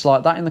 It sits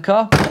like that in the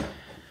car.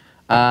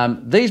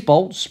 These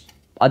bolts,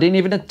 I didn't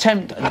even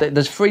attempt.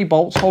 There's 3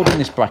 bolts holding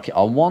this bracket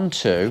on. 1,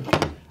 2,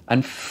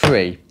 and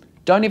 3.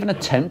 Don't even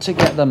attempt to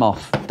get them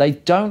off. They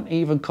don't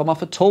even come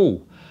off at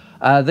all.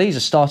 These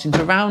are starting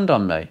to round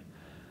on me.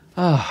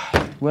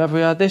 Where have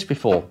we had this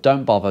before?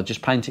 Don't bother,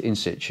 just paint it in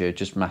situ,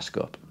 just mask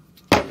up.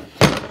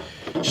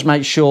 Just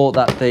make sure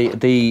that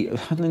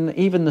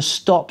even the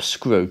stop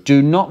screw,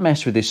 do not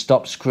mess with this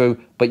stop screw,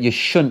 but you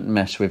shouldn't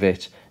mess with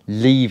it.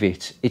 Leave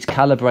it. It's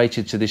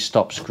calibrated to this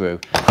stop screw.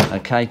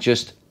 Okay,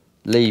 just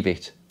leave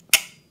it.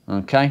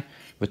 Okay,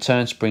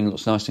 return spring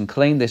looks nice and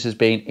clean. This has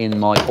been in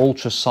my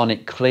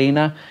ultrasonic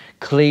cleaner.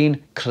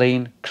 Clean,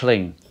 clean,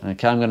 clean.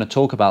 Okay, I'm going to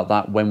talk about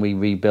that when we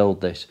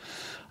rebuild this.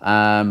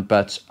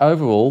 But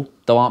overall,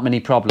 there aren't many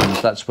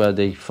problems. That's where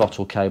the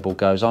throttle cable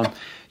goes on.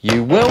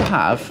 You will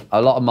have,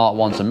 a lot of Mark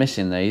 1s are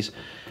missing these,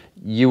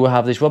 you will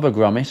have this rubber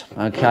grommet,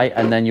 okay,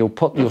 and then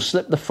you'll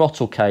slip the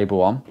throttle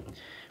cable on,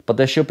 but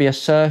there should be a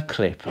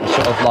circlip,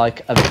 sort of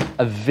like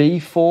a V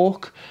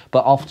fork,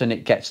 but often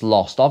it gets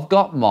lost. I've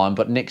got mine,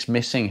 but Nick's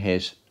missing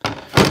his,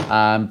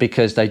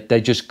 because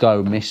they just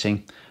go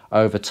missing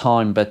over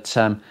time. But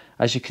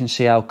as you can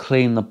see how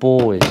clean the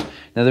bore is.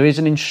 Now there is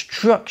an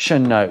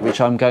instruction note, which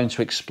I'm going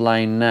to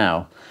explain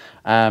now.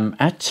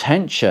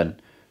 Attention,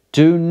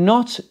 do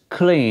not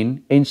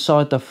clean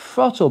inside the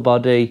throttle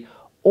body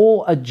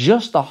or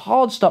adjust the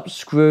hard stop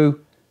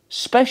screw,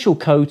 special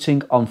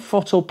coating on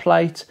throttle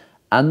plate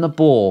and the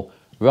bore.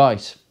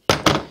 Right,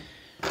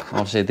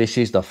 obviously this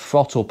is the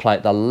throttle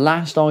plate, the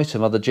last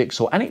item of the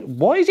jigsaw. And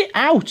why is it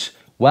out?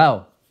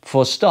 Well,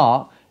 for a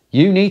start,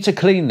 you need to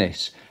clean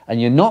this,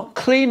 and you're not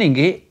cleaning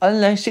it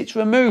unless it's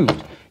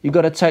removed. You've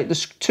got to take the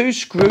 2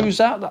 screws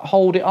out that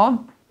hold it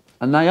on,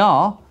 and they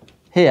are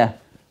here.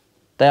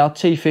 They are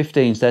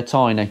T15s, they're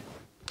tiny.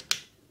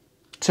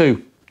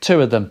 Two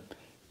of them.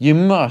 You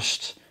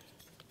must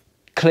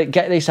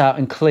get this out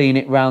and clean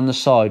it round the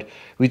side.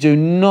 We do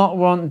not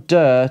want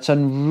dirt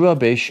and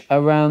rubbish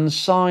around the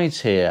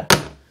sides here,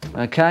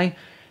 okay?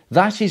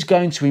 That is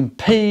going to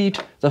impede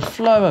the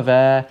flow of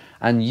air,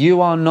 and you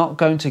are not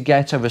going to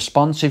get a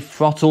responsive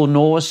throttle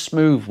nor a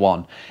smooth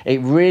one. It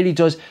really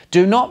does.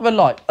 Do not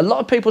rely. A lot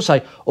of people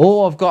say,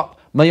 oh, I've got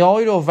my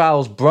idle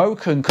valve's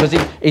broken because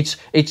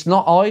it's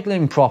not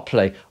idling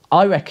properly.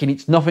 I reckon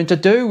it's nothing to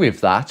do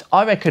with that.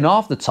 I reckon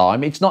half the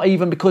time it's not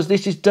even because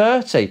this is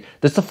dirty.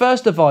 That's the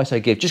first advice I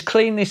give. Just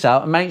clean this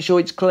out and make sure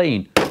it's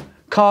clean.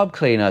 Carb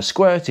cleaner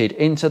squirted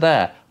into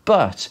there.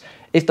 But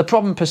if the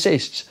problem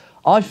persists,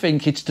 I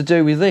think it's to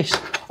do with this.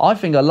 I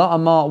think a lot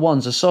of Mark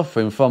 1s are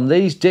suffering from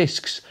these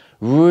discs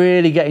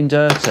really getting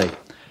dirty.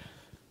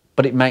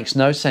 But it makes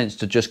no sense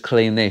to just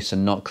clean this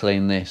and not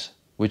clean this,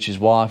 which is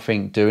why I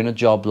think doing a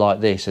job like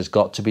this has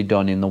got to be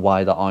done in the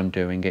way that I'm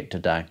doing it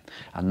today.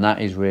 And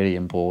that is really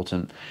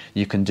important.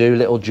 You can do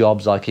little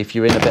jobs like if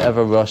you're in a bit of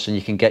a rush and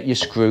you can get your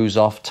screws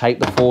off, take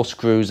the 4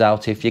 screws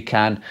out if you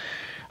can.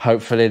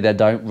 Hopefully they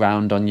don't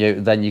round on you.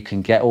 Then you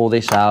can get all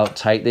this out,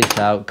 take this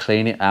out,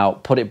 clean it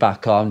out, put it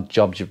back on,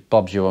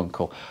 Bob's your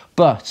uncle.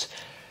 But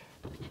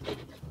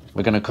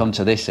we're going to come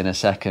to this in a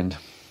second.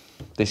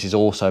 This is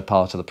also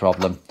part of the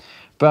problem.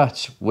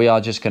 But we are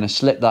just going to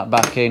slip that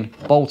back in,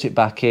 bolt it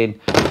back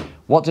in.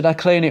 What did I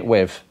clean it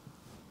with?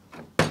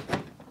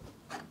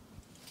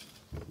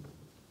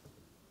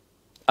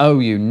 Oh,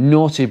 you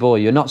naughty boy,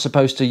 you're not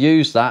supposed to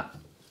use that.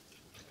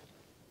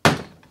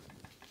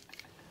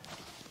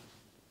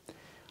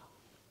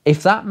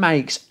 If that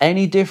makes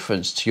any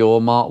difference to your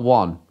Mark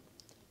 1,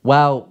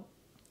 well,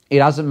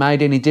 it hasn't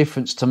made any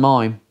difference to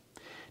mine.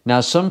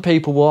 Now, some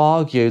people will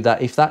argue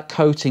that if that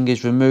coating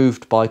is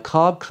removed by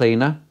carb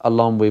cleaner,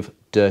 along with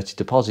dirty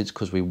deposits,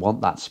 because we want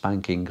that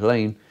spanking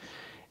clean,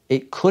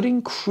 it could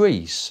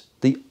increase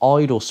the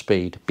idle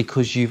speed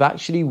because you've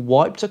actually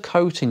wiped a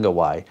coating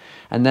away,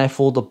 and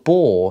therefore the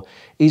bore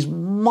is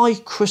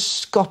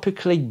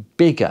microscopically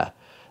bigger.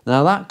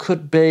 Now, that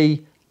could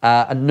be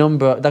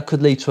that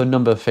could lead to a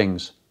number of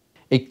things.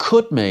 It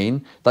could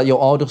mean that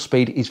your idle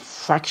speed is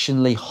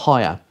fractionally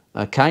higher,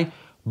 okay?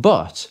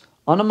 But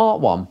on a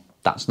Mark 1,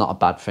 that's not a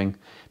bad thing,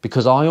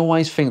 because I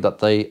always think that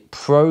the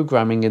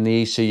programming in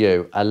the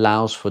ECU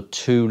allows for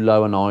too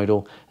low an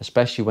idle,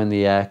 especially when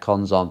the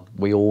aircon's on.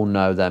 We all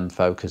know them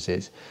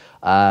focuses.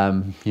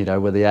 You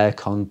know, where the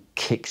aircon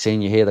kicks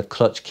in, you hear the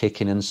clutch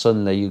kicking, and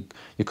suddenly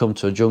you come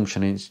to a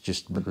junction and it's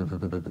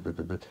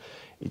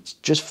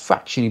just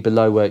fractionally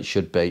below where it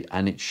should be,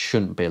 and it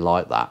shouldn't be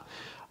like that.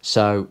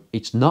 So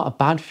it's not a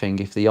bad thing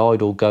if the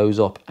idle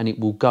goes up, and it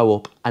will go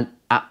up an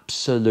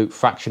absolute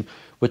fraction.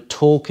 We're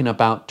talking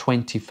about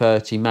 20,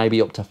 30, maybe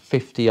up to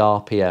 50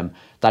 RPM.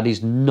 That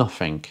is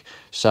nothing.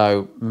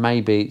 So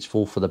maybe it's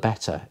all for the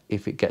better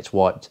if it gets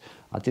wiped.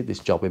 I did this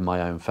job in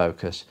my own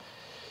Focus.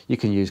 You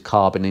can use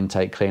carbon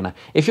intake cleaner.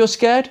 If you're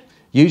scared,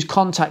 use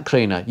contact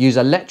cleaner. Use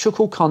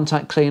electrical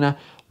contact cleaner,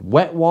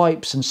 wet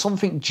wipes, and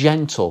something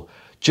gentle,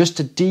 just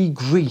to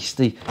degrease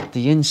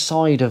the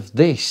inside of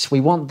this. We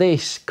want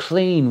this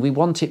clean. We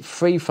want it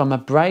free from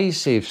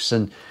abrasives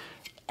and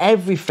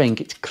everything.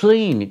 It's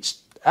clean.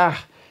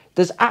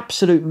 There's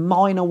absolute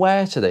minor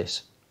wear to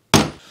this.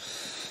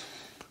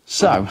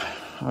 So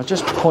I'll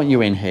just point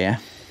you in here.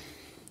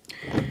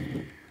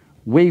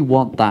 We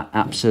want that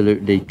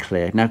absolutely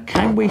clear. Now,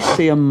 can we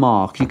see a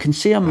mark? You can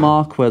see a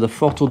mark where the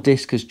throttle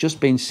disc has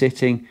just been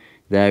sitting.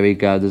 There we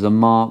go. There's a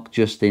mark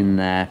just in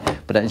there,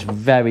 but it's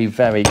very,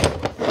 very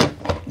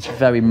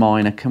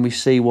minor. Can we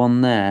see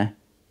one there?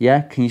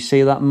 Yeah, can you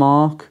see that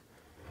mark?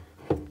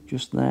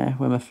 Just there,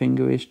 where my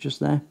finger is, just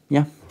there.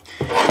 Yeah.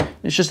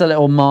 It's just a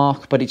little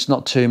mark, but it's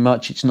not too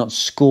much. It's not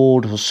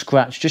scored or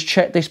scratched. Just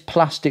check this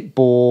plastic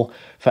bore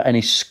for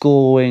any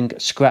scoring,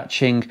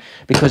 scratching,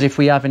 because if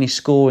we have any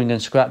scoring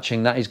and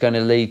scratching, that is going to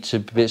lead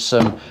to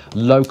some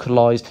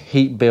localized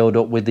heat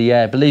build-up with the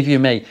air. Believe you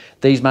me,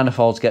 these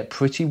manifolds get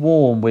pretty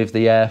warm with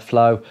the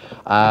airflow.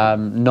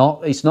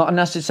 It's not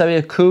necessarily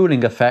a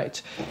cooling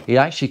effect. It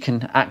actually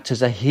can act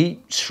as a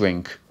heat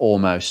shrink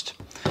almost,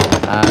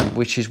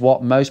 which is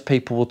what most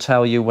people will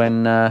tell you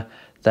when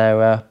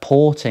they're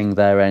porting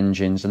their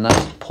engines, and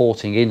that's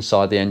porting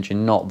inside the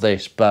engine, not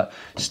this, but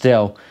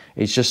still,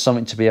 it's just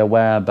something to be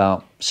aware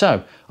about.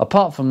 So,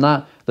 apart from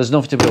that, there's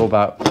nothing to be worried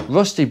about.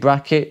 Rusty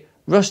bracket,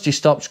 rusty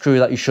stop screw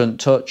that you shouldn't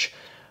touch,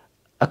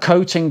 a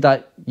coating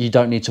that you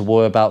don't need to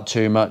worry about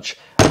too much,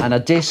 and a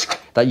disc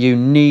that you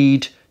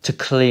need to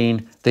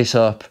clean this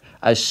up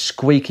as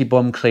squeaky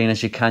bum clean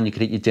as you can. You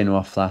could eat your dinner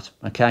off that,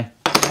 okay?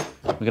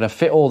 We're going to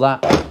fit all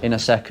that in a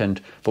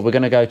second, but we're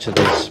going to go to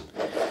this.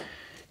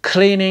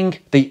 Cleaning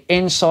the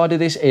inside of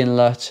this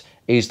inlet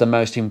is the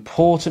most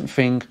important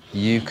thing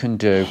you can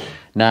do.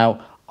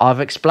 Now, I've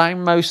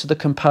explained most of the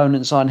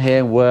components on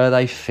here, where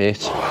they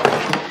fit.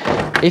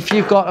 If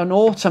you've got an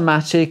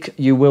automatic,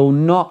 you will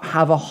not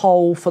have a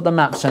hole for the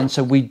map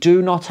sensor. We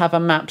do not have a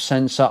map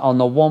sensor on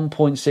the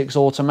 1.6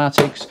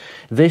 automatics.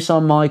 This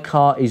on my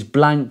car is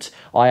blanked.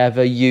 I have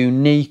a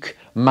unique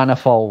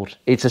manifold.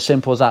 It's as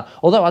simple as that.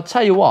 Although I'll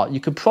tell you what, you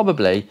could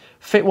probably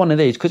fit one of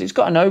these because it's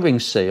got an O-ring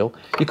seal.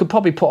 You could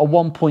probably put a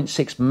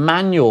 1.6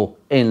 manual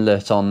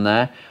inlet on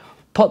there,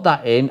 put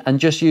that in and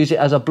just use it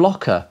as a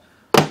blocker.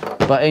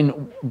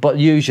 But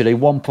usually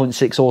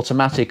 1.6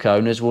 automatic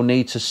owners will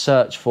need to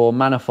search for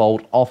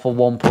manifold off a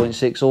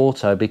 1.6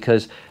 auto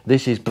because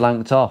this is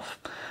blanked off.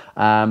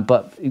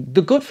 But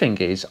the good thing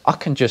is I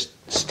can just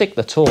stick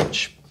the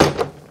torch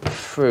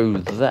through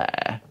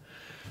there.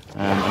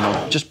 And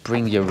I'll just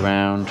bring you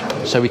around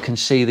so we can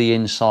see the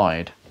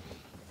inside.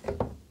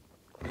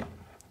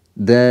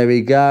 There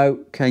we go.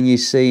 Can you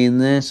see in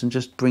this? I'm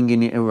just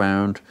bringing it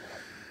around.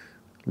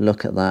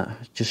 Look at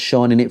that. Just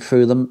shining it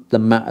through the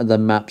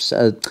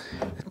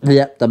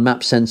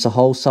map sensor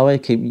hole. Sorry, I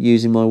keep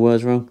using my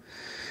words wrong.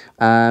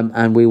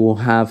 And we will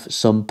have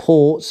some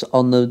ports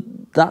on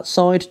that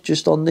side,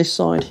 just on this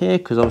side here,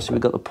 because obviously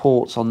we've got the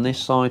ports on this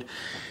side.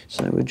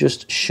 So we'll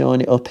just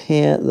shine it up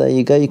here. There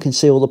you go. You can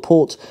see all the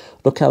ports.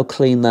 Look how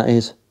clean that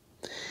is.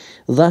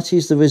 That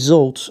is the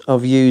result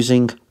of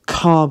using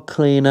carb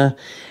cleaner,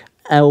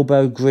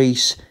 elbow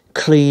grease,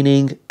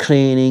 cleaning.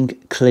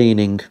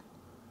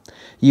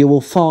 You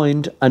will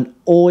find an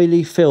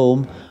oily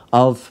film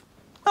of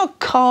not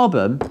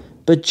carbon,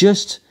 but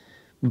just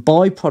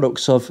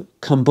byproducts of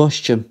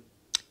combustion,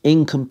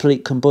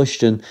 incomplete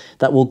combustion,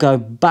 that will go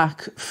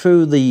back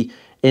through the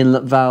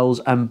inlet valves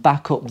and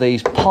back up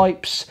these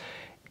pipes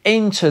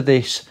into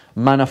this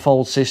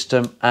manifold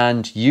system,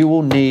 and you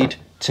will need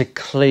to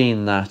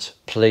clean that,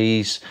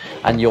 please.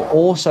 And you're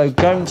also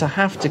going to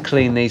have to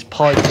clean these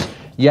pipes.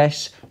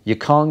 Yes, you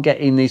can't get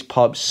in these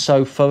pipes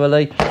so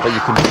thoroughly, but you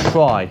can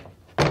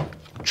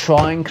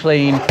try and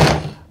clean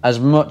as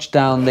much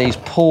down these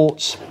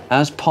ports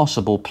as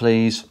possible,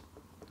 please.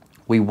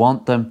 We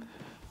want them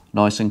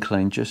nice and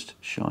clean. Just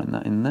shine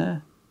that in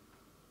there.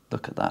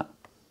 Look at that.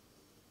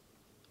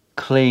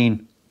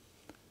 Clean.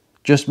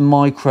 Just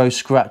micro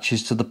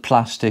scratches to the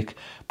plastic,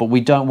 but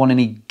we don't want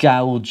any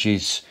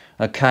gouges,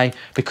 okay?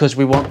 Because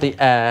we want the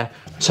air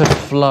to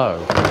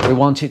flow. We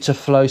want it to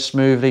flow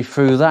smoothly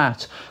through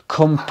that.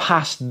 Come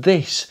past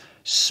this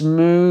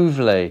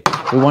smoothly.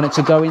 We want it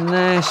to go in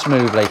there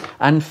smoothly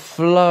and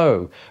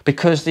flow,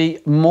 because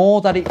the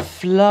more that it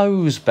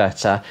flows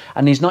better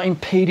and is not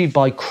impeded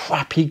by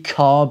crappy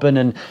carbon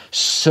and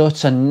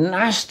soot and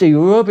nasty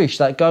rubbish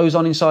that goes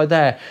on inside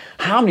there.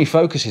 How many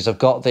focuses have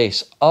got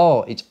this?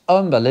 Oh, it's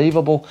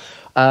unbelievable.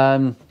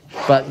 But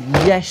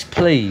yes,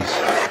 please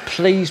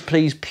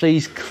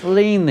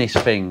clean this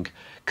thing.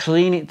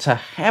 Clean it to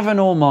heaven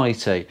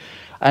almighty.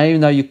 And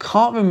even though you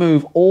can't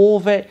remove all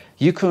of it,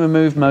 you can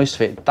remove most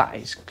of it. That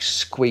is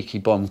squeaky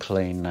bum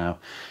clean now.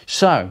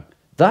 So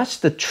that's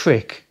the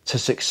trick to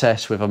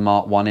success with a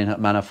Mark 1 inlet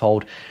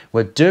manifold.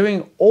 We're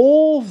doing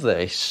all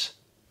this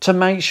to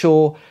make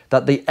sure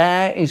that the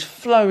air is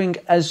flowing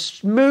as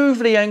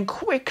smoothly and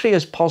quickly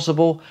as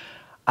possible.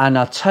 And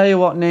I'll tell you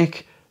what,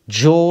 Nick,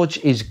 George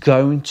is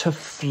going to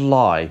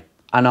fly.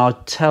 And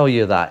I'll tell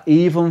you that,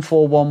 even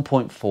for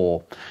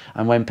 1.4.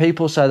 And when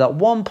people say that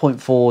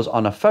 1.4s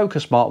on a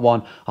Focus Mark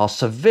 1 are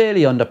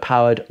severely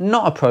underpowered,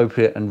 not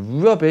appropriate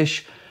and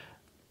rubbish,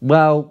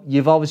 well,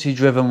 you've obviously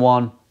driven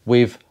one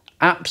with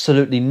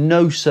absolutely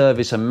no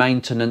service and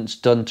maintenance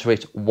done to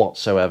it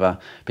whatsoever,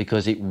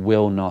 because it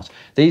will not.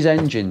 These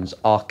engines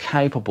are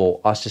capable,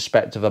 I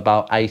suspect, of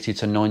about 80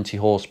 to 90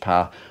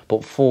 horsepower,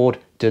 but Ford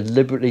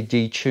deliberately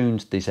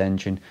detuned this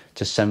engine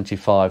to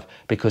 75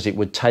 because it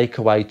would take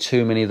away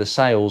too many of the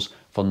sales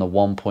from the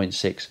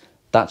 1.6.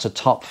 That's a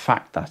top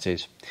fact, that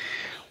is.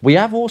 We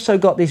have also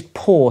got this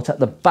port at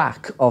the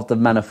back of the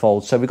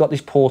manifold. So we've got this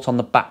port on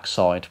the back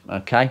side,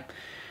 okay?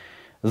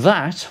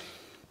 That,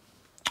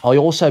 I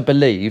also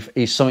believe,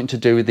 is something to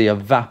do with the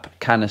evap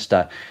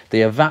canister. The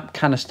evap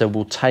canister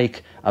will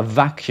take a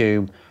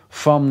vacuum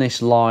from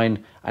this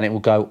line and it will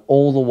go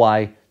all the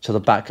way to the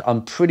back.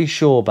 I'm pretty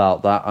sure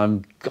about that.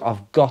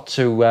 I've got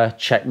to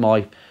check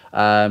my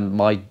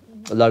my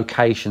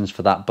locations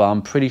for that, but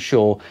I'm pretty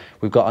sure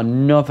we've got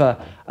another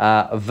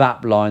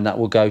evap line that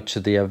will go to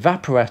the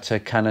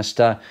evaporator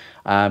canister.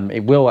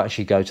 It will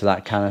actually go to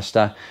that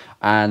canister,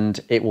 and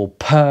it will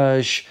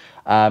purge,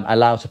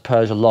 allow to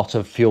purge a lot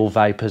of fuel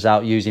vapors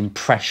out using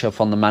pressure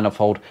from the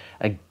manifold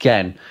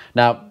again.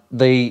 Now,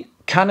 the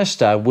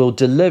canister will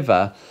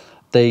deliver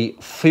the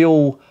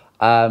fuel,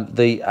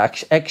 the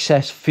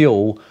excess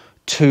fuel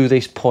to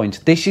this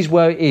point. This is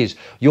where it is.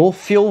 Your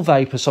fuel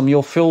vapors from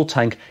your fuel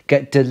tank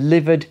get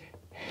delivered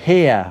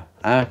here,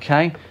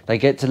 okay? They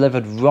get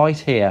delivered right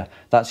here.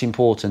 That's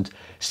important.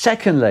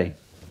 Secondly,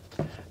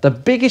 The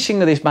biggest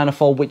thing of this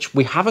manifold, which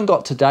we haven't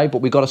got today, but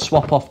we've got to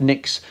swap off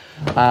Nick's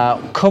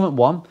current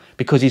one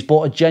because he's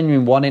bought a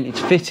genuine one and it's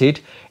fitted,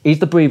 is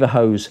the breather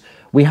hose.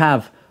 We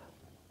have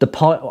a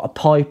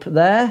pipe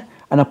there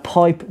and a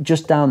pipe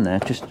just down there.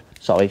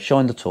 Sorry,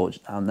 shine the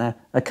torch down there.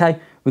 Okay,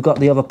 we've got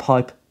the other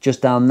pipe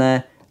just down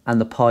there and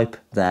the pipe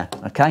there.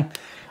 Okay,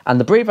 and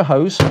the breather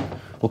hose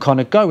will kind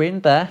of go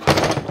in there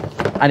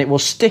and it will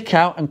stick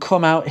out and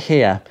come out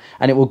here,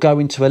 and it will go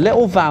into a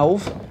little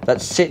valve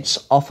that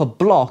sits off a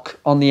block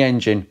on the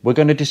engine. We're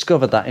going to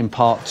discover that in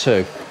part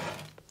 2.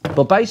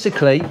 But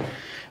basically,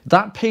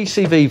 that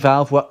PCV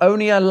valve will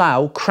only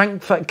allow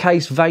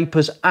crankcase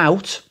vapours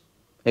out.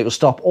 It will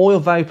stop oil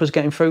vapours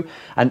getting through,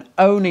 and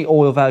only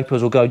oil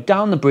vapours will go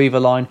down the breather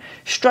line,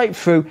 straight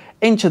through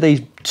into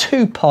these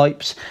 2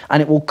 pipes,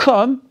 and it will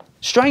come,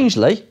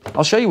 strangely,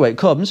 I'll show you where it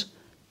comes,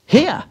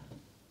 here.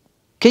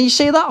 Can you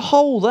see that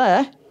hole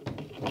there?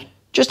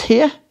 Just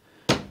here,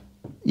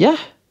 yeah.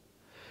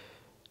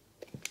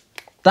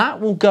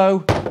 That will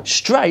go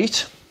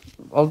straight.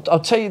 I'll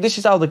tell you, this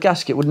is how the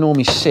gasket would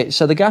normally sit.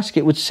 So the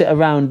gasket would sit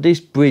around this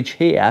bridge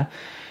here.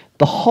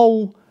 The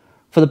hole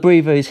for the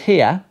breather is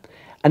here,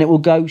 and it will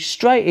go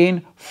straight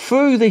in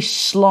through this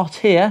slot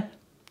here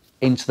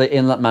into the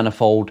inlet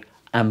manifold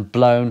and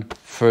blown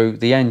through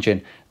the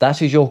engine.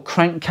 That is your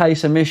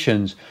crankcase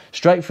emissions,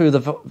 straight through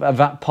the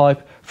vat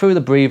pipe, through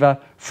the breather,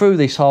 through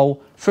this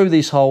hole, through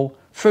this hole,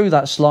 through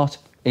that slot,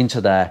 into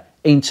there,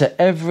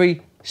 into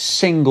every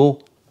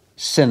single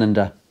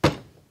cylinder.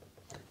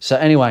 So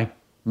anyway,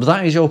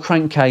 that is your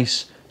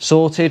crankcase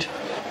sorted.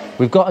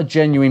 We've got a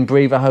genuine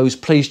breather hose.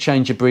 Please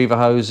change your breather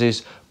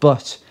hoses.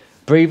 But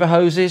breather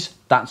hoses,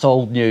 that's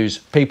old news.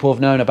 People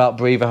have known about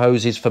breather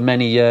hoses for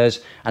many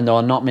years and there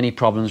are not many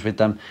problems with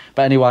them.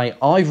 But anyway,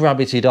 I've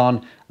rabbited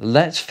on.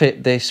 Let's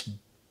fit this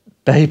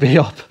baby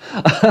up.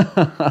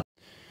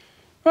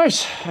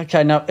 Right,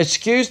 okay, now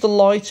excuse the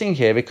lighting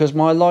here because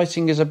my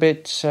lighting is a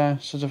bit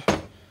sort of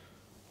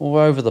all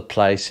over the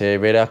place here,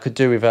 really. I could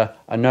do with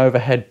an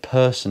overhead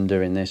person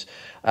doing this,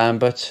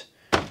 but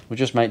we'll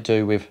just make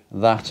do with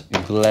that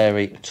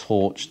glary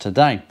torch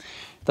today.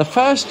 The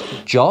first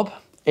job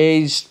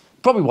is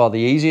probably one of the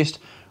easiest.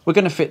 We're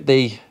going to fit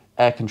the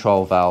air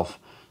control valve.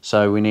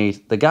 So we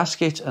need the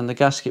gasket, and the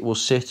gasket will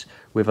sit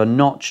with a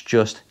notch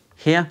just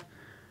here.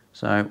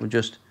 So we'll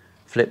just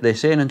flip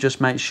this in and just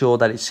make sure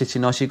that it's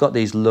sitting nice. You've got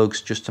these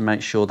lugs just to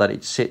make sure that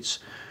it sits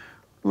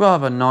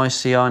rather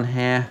nicely on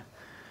here.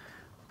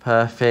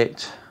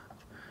 Perfect.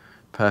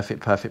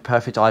 Perfect, perfect,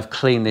 perfect. I've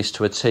cleaned this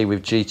to a T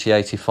with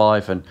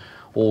GT85 and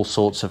all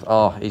sorts of,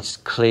 oh, it's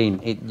clean.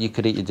 You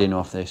could eat your dinner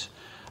off this.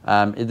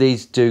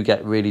 These do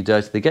get really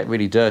dirty. They get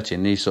really dirty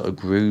in these sort of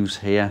grooves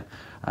here.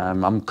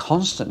 I'm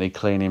constantly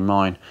cleaning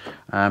mine,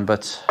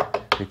 but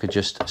we could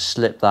just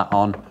slip that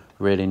on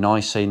really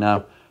nicely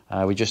now.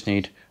 We just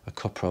need a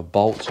couple of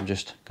bolts. I'm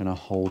just going to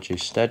hold you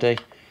steady.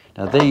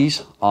 Now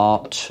these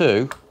are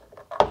two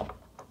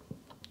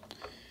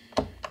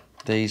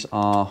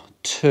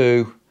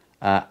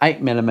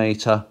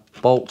 8mm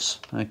bolts.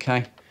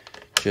 Okay,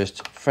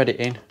 just thread it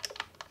in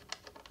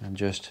and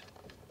just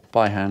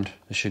by hand.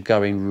 This should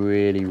go in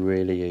really,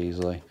 really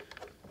easily.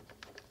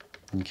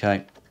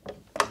 Okay,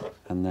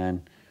 and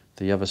then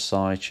the other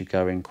side should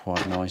go in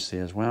quite nicely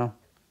as well.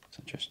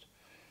 So just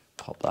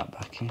pop that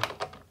back in.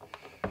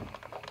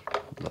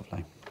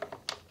 Lovely.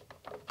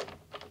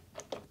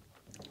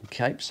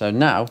 Okay, so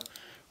now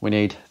we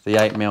need the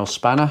 8mm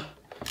spanner.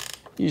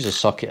 Use a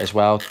socket as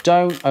well.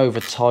 Don't over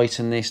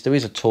tighten this. There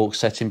is a torque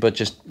setting, but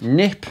just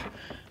nip.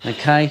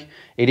 Okay,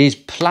 it is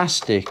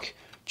plastic.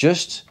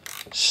 Just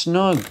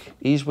snug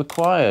is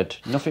required.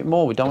 Nothing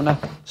more. We don't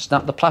want to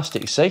snap the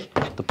plastic. See,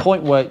 the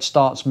point where it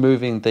starts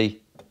moving the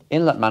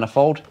inlet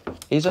manifold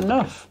is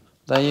enough.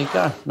 There you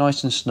go,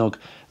 nice and snug.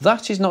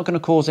 That is not going to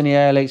cause any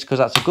air leaks because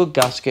that's a good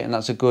gasket and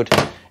that's a good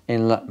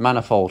inlet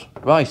manifold.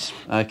 Right,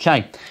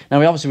 okay. Now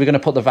we're going to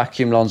put the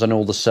vacuum lines on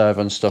all the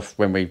servo and stuff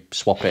when we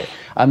swap it.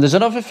 There's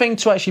another thing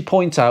to actually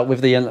point out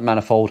with the inlet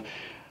manifold.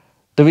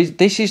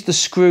 This is the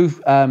screw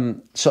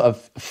sort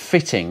of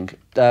fitting.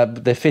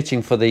 The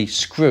fitting for the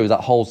screw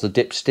that holds the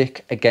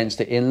dipstick against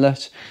the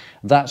inlet.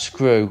 That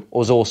screw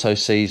was also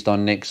seized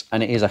on Nick's,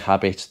 and it is a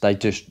habit. They're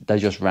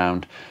just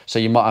round, so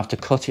you might have to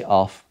cut it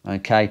off,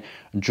 okay,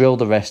 and drill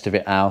the rest of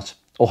it out,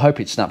 or hope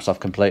it snaps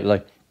off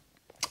completely,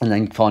 and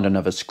then find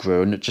another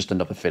screw, and just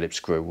another Phillips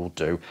screw will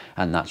do,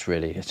 and that's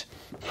really it.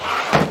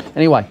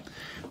 Anyway,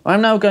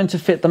 I'm now going to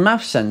fit the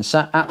MAF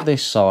sensor at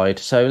this side.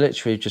 So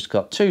literally just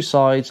got two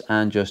sides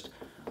and just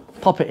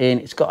pop it in.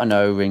 It's got an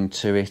O-ring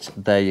to it.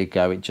 There you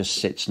go. It just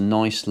sits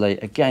nicely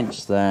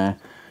against there.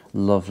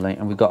 Lovely.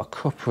 And we've got a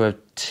couple of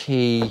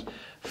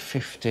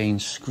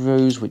T15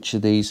 screws, which are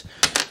these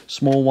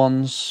small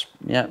ones.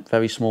 Yeah,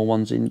 very small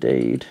ones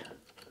indeed.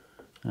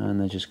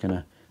 And they're just going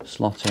to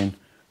slot in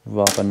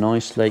rather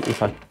nicely.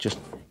 If I just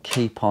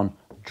keep on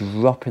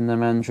dropping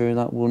them, Andrew,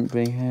 that wouldn't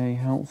be very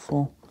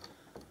helpful.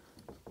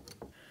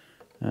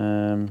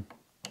 And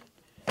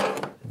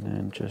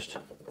then just...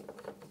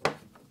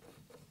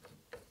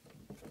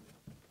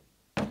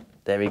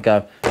 There we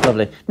go,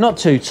 lovely. Not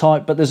too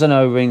tight, but there's an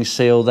O-ring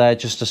seal there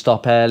just to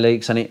stop air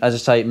leaks. And it, as I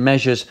say, it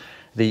measures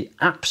the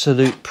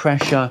absolute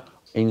pressure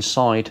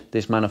inside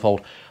this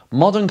manifold.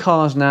 Modern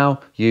cars now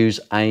use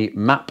a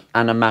MAP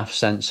and a MAF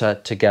sensor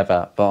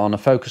together, but on a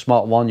Focus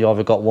Mark 1, you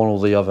either got one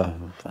or the other.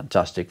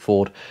 Fantastic,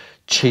 Ford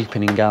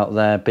cheapening out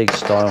there, big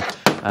style.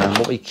 And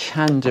what we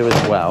can do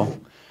as well,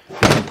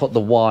 we can put the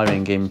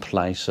wiring in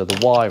place. So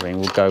the wiring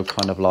will go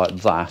kind of like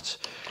that.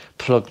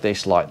 Plug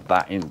this like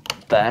that in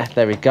there.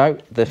 There we go.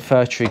 The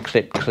Furtree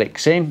clip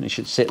clicks in. It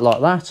should sit like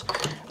that.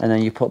 And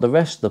then you put the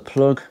rest of the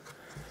plug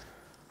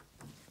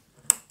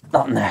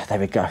on there. There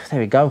we go. There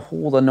we go.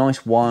 All the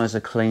nice wires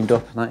are cleaned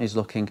up. That is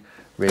looking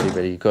really,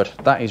 really good.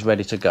 That is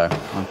ready to go.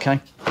 Okay.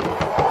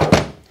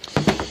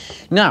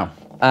 Now,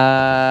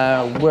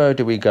 where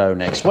do we go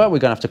next? Well, we're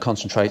going to have to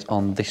concentrate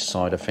on this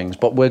side of things,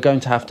 but we're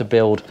going to have to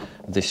build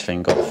this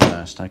thing up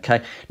first.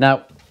 Okay.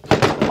 Now,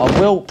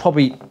 I will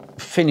probably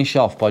finish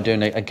off by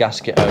doing a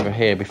gasket over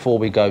here before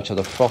we go to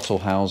the throttle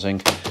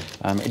housing.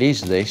 It is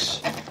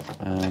this.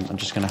 I'm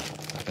just going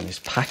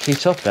to pack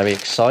it up. Very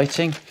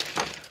exciting.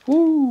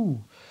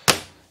 Woo!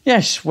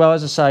 Yes, well,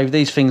 as I say,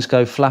 these things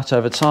go flat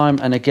over time.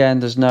 And again,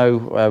 there's no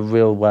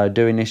real way of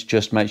doing this.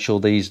 Just make sure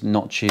these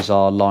notches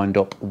are lined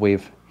up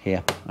with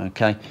here.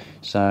 Okay,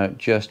 so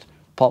just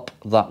pop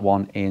that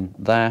one in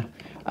there.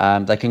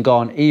 They can go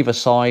on either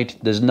side.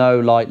 There's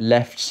no like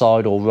left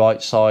side or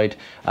right side.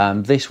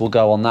 This will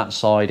go on that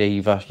side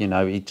either, you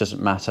know, it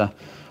doesn't matter.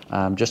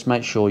 Just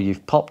make sure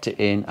you've popped it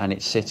in and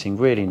it's sitting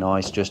really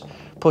nice. Just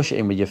push it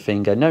in with your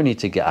finger. No need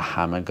to get a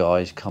hammer,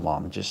 guys. Come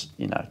on, just,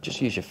 you know, just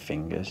use your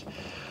fingers.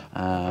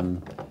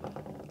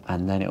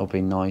 And then it'll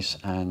be nice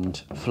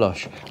and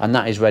flush. And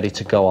that is ready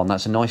to go on.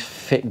 That's a nice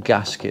thick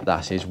gasket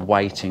that is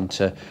waiting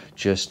to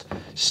just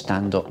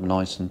stand up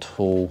nice and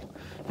tall.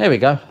 There we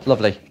go,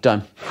 lovely,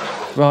 done.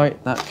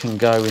 Right, that can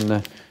go in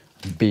the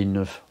bin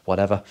of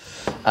whatever.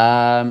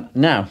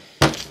 Now,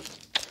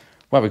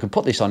 well, we can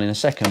put this on in a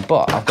second,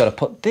 but I've got to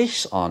put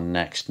this on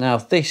next. Now,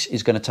 this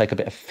is going to take a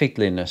bit of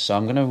fiddliness, so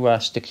I'm going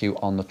to stick you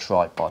on the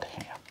tripod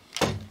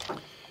here.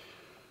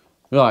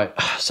 Right,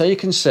 so you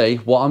can see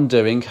what I'm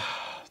doing.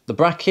 The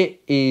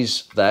bracket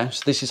is there,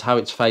 so this is how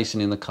it's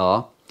facing in the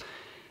car.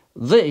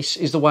 This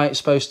is the way it's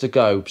supposed to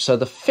go. So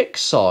the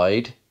fixed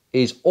side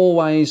is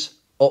always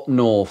up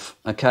north,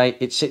 okay?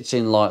 It sits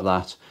in like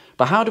that.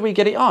 But how do we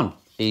get it on?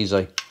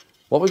 Easy.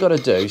 What we've got to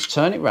do is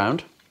turn it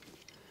round,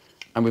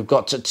 and we've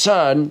got to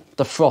turn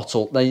the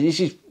throttle. Now,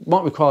 this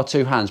might require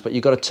two hands, but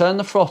you've got to turn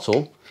the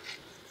throttle.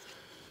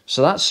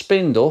 So that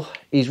spindle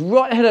is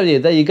right ahead of you.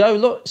 There you go,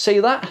 look, see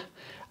that?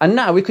 And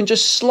now we can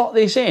just slot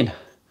this in.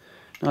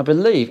 I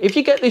believe, if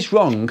you get this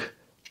wrong,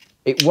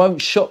 it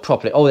won't shut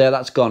properly. Oh yeah,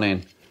 that's gone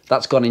in.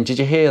 That's gone in. Did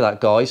you hear that,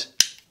 guys?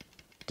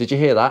 Did you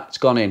hear that? It's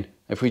gone in.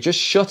 If we just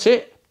shut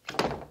it.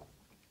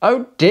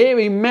 Oh,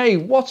 dearie me,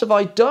 what have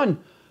I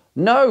done?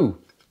 No.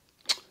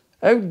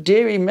 Oh,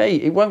 dearie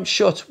me, it won't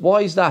shut.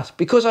 Why is that?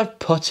 Because I've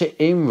put it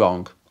in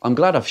wrong. I'm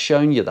glad I've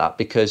shown you that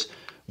because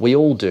we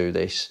all do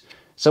this.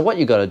 So what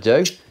you got to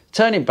do,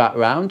 turn it back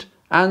round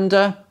and,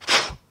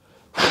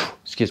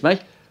 excuse me,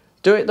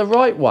 do it the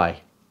right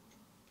way.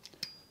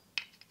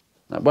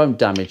 That won't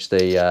damage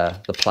the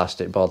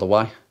plastic, by the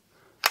way.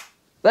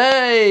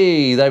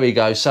 Hey, there we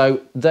go.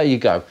 So there you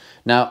go.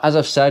 Now, as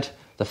I've said,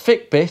 the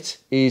thick bit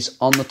is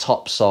on the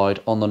top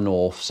side, on the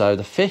north. So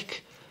the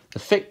thick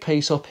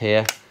piece up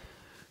here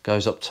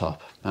goes up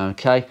top.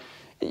 Okay.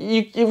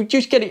 You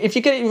just get it. If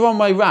you get it the wrong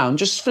way round,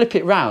 just flip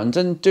it round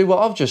and do what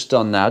I've just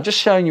done now. Just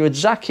showing you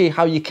exactly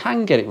how you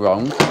can get it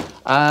wrong.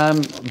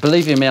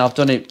 Believe you me, I've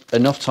done it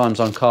enough times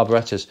on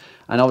carburetors.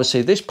 And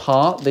obviously this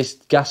part, this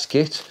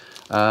gasket,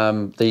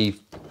 the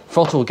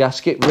throttle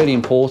gasket, really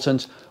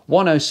important,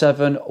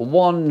 107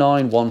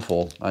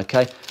 1914.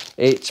 Okay,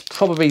 it's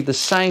probably the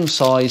same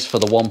size for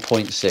the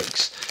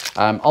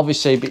 1.6.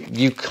 Obviously,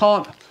 you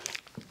can't,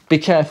 be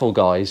careful,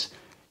 guys,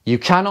 you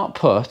cannot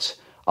put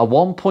a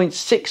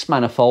 1.6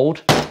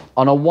 manifold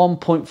on a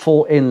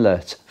 1.4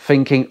 inlet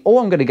thinking, oh,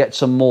 I'm going to get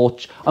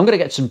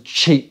some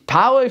cheap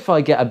power if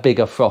I get a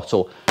bigger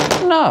throttle.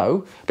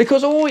 No,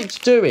 because all it's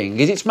doing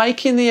is it's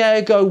making the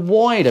air go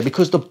wider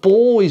because the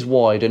bore is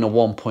wide in a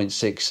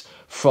 1.6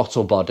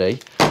 throttle body,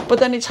 but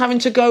then it's having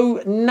to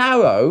go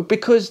narrow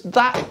because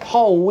that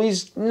hole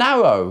is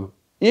narrow.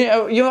 You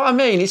know what I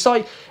mean? It's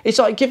like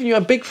giving you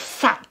a big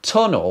fat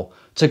tunnel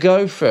to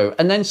go through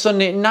and then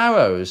suddenly it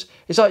narrows.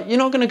 It's like you're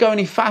not going to go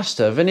any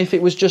faster than if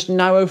it was just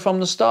narrow from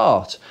the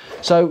start.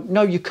 So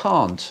no, you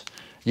can't.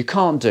 You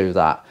can't do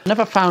that. I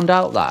never found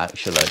out that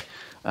actually.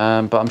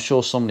 But I'm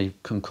sure somebody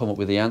can come up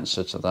with the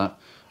answer to that.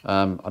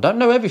 I don't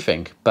know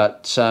everything,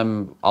 but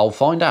I'll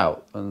find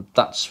out, and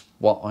that's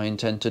what I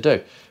intend to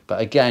do.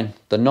 But again,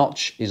 the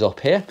notch is up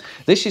here.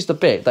 This is the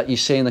bit that you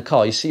see in the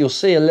car. You'll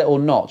see a little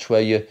notch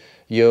where if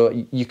you're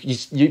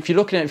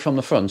looking at it from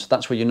the front,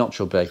 that's where your notch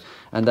will be.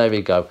 And there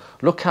we go.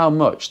 Look how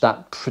much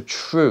that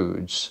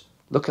protrudes.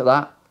 Look at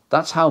that.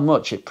 That's how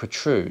much it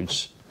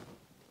protrudes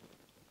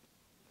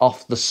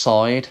off the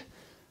side.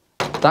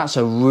 That's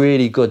a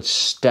really good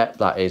step,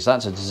 that is.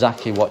 That's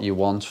exactly what you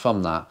want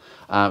from that.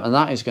 and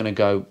that is going to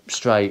go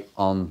straight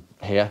on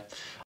here.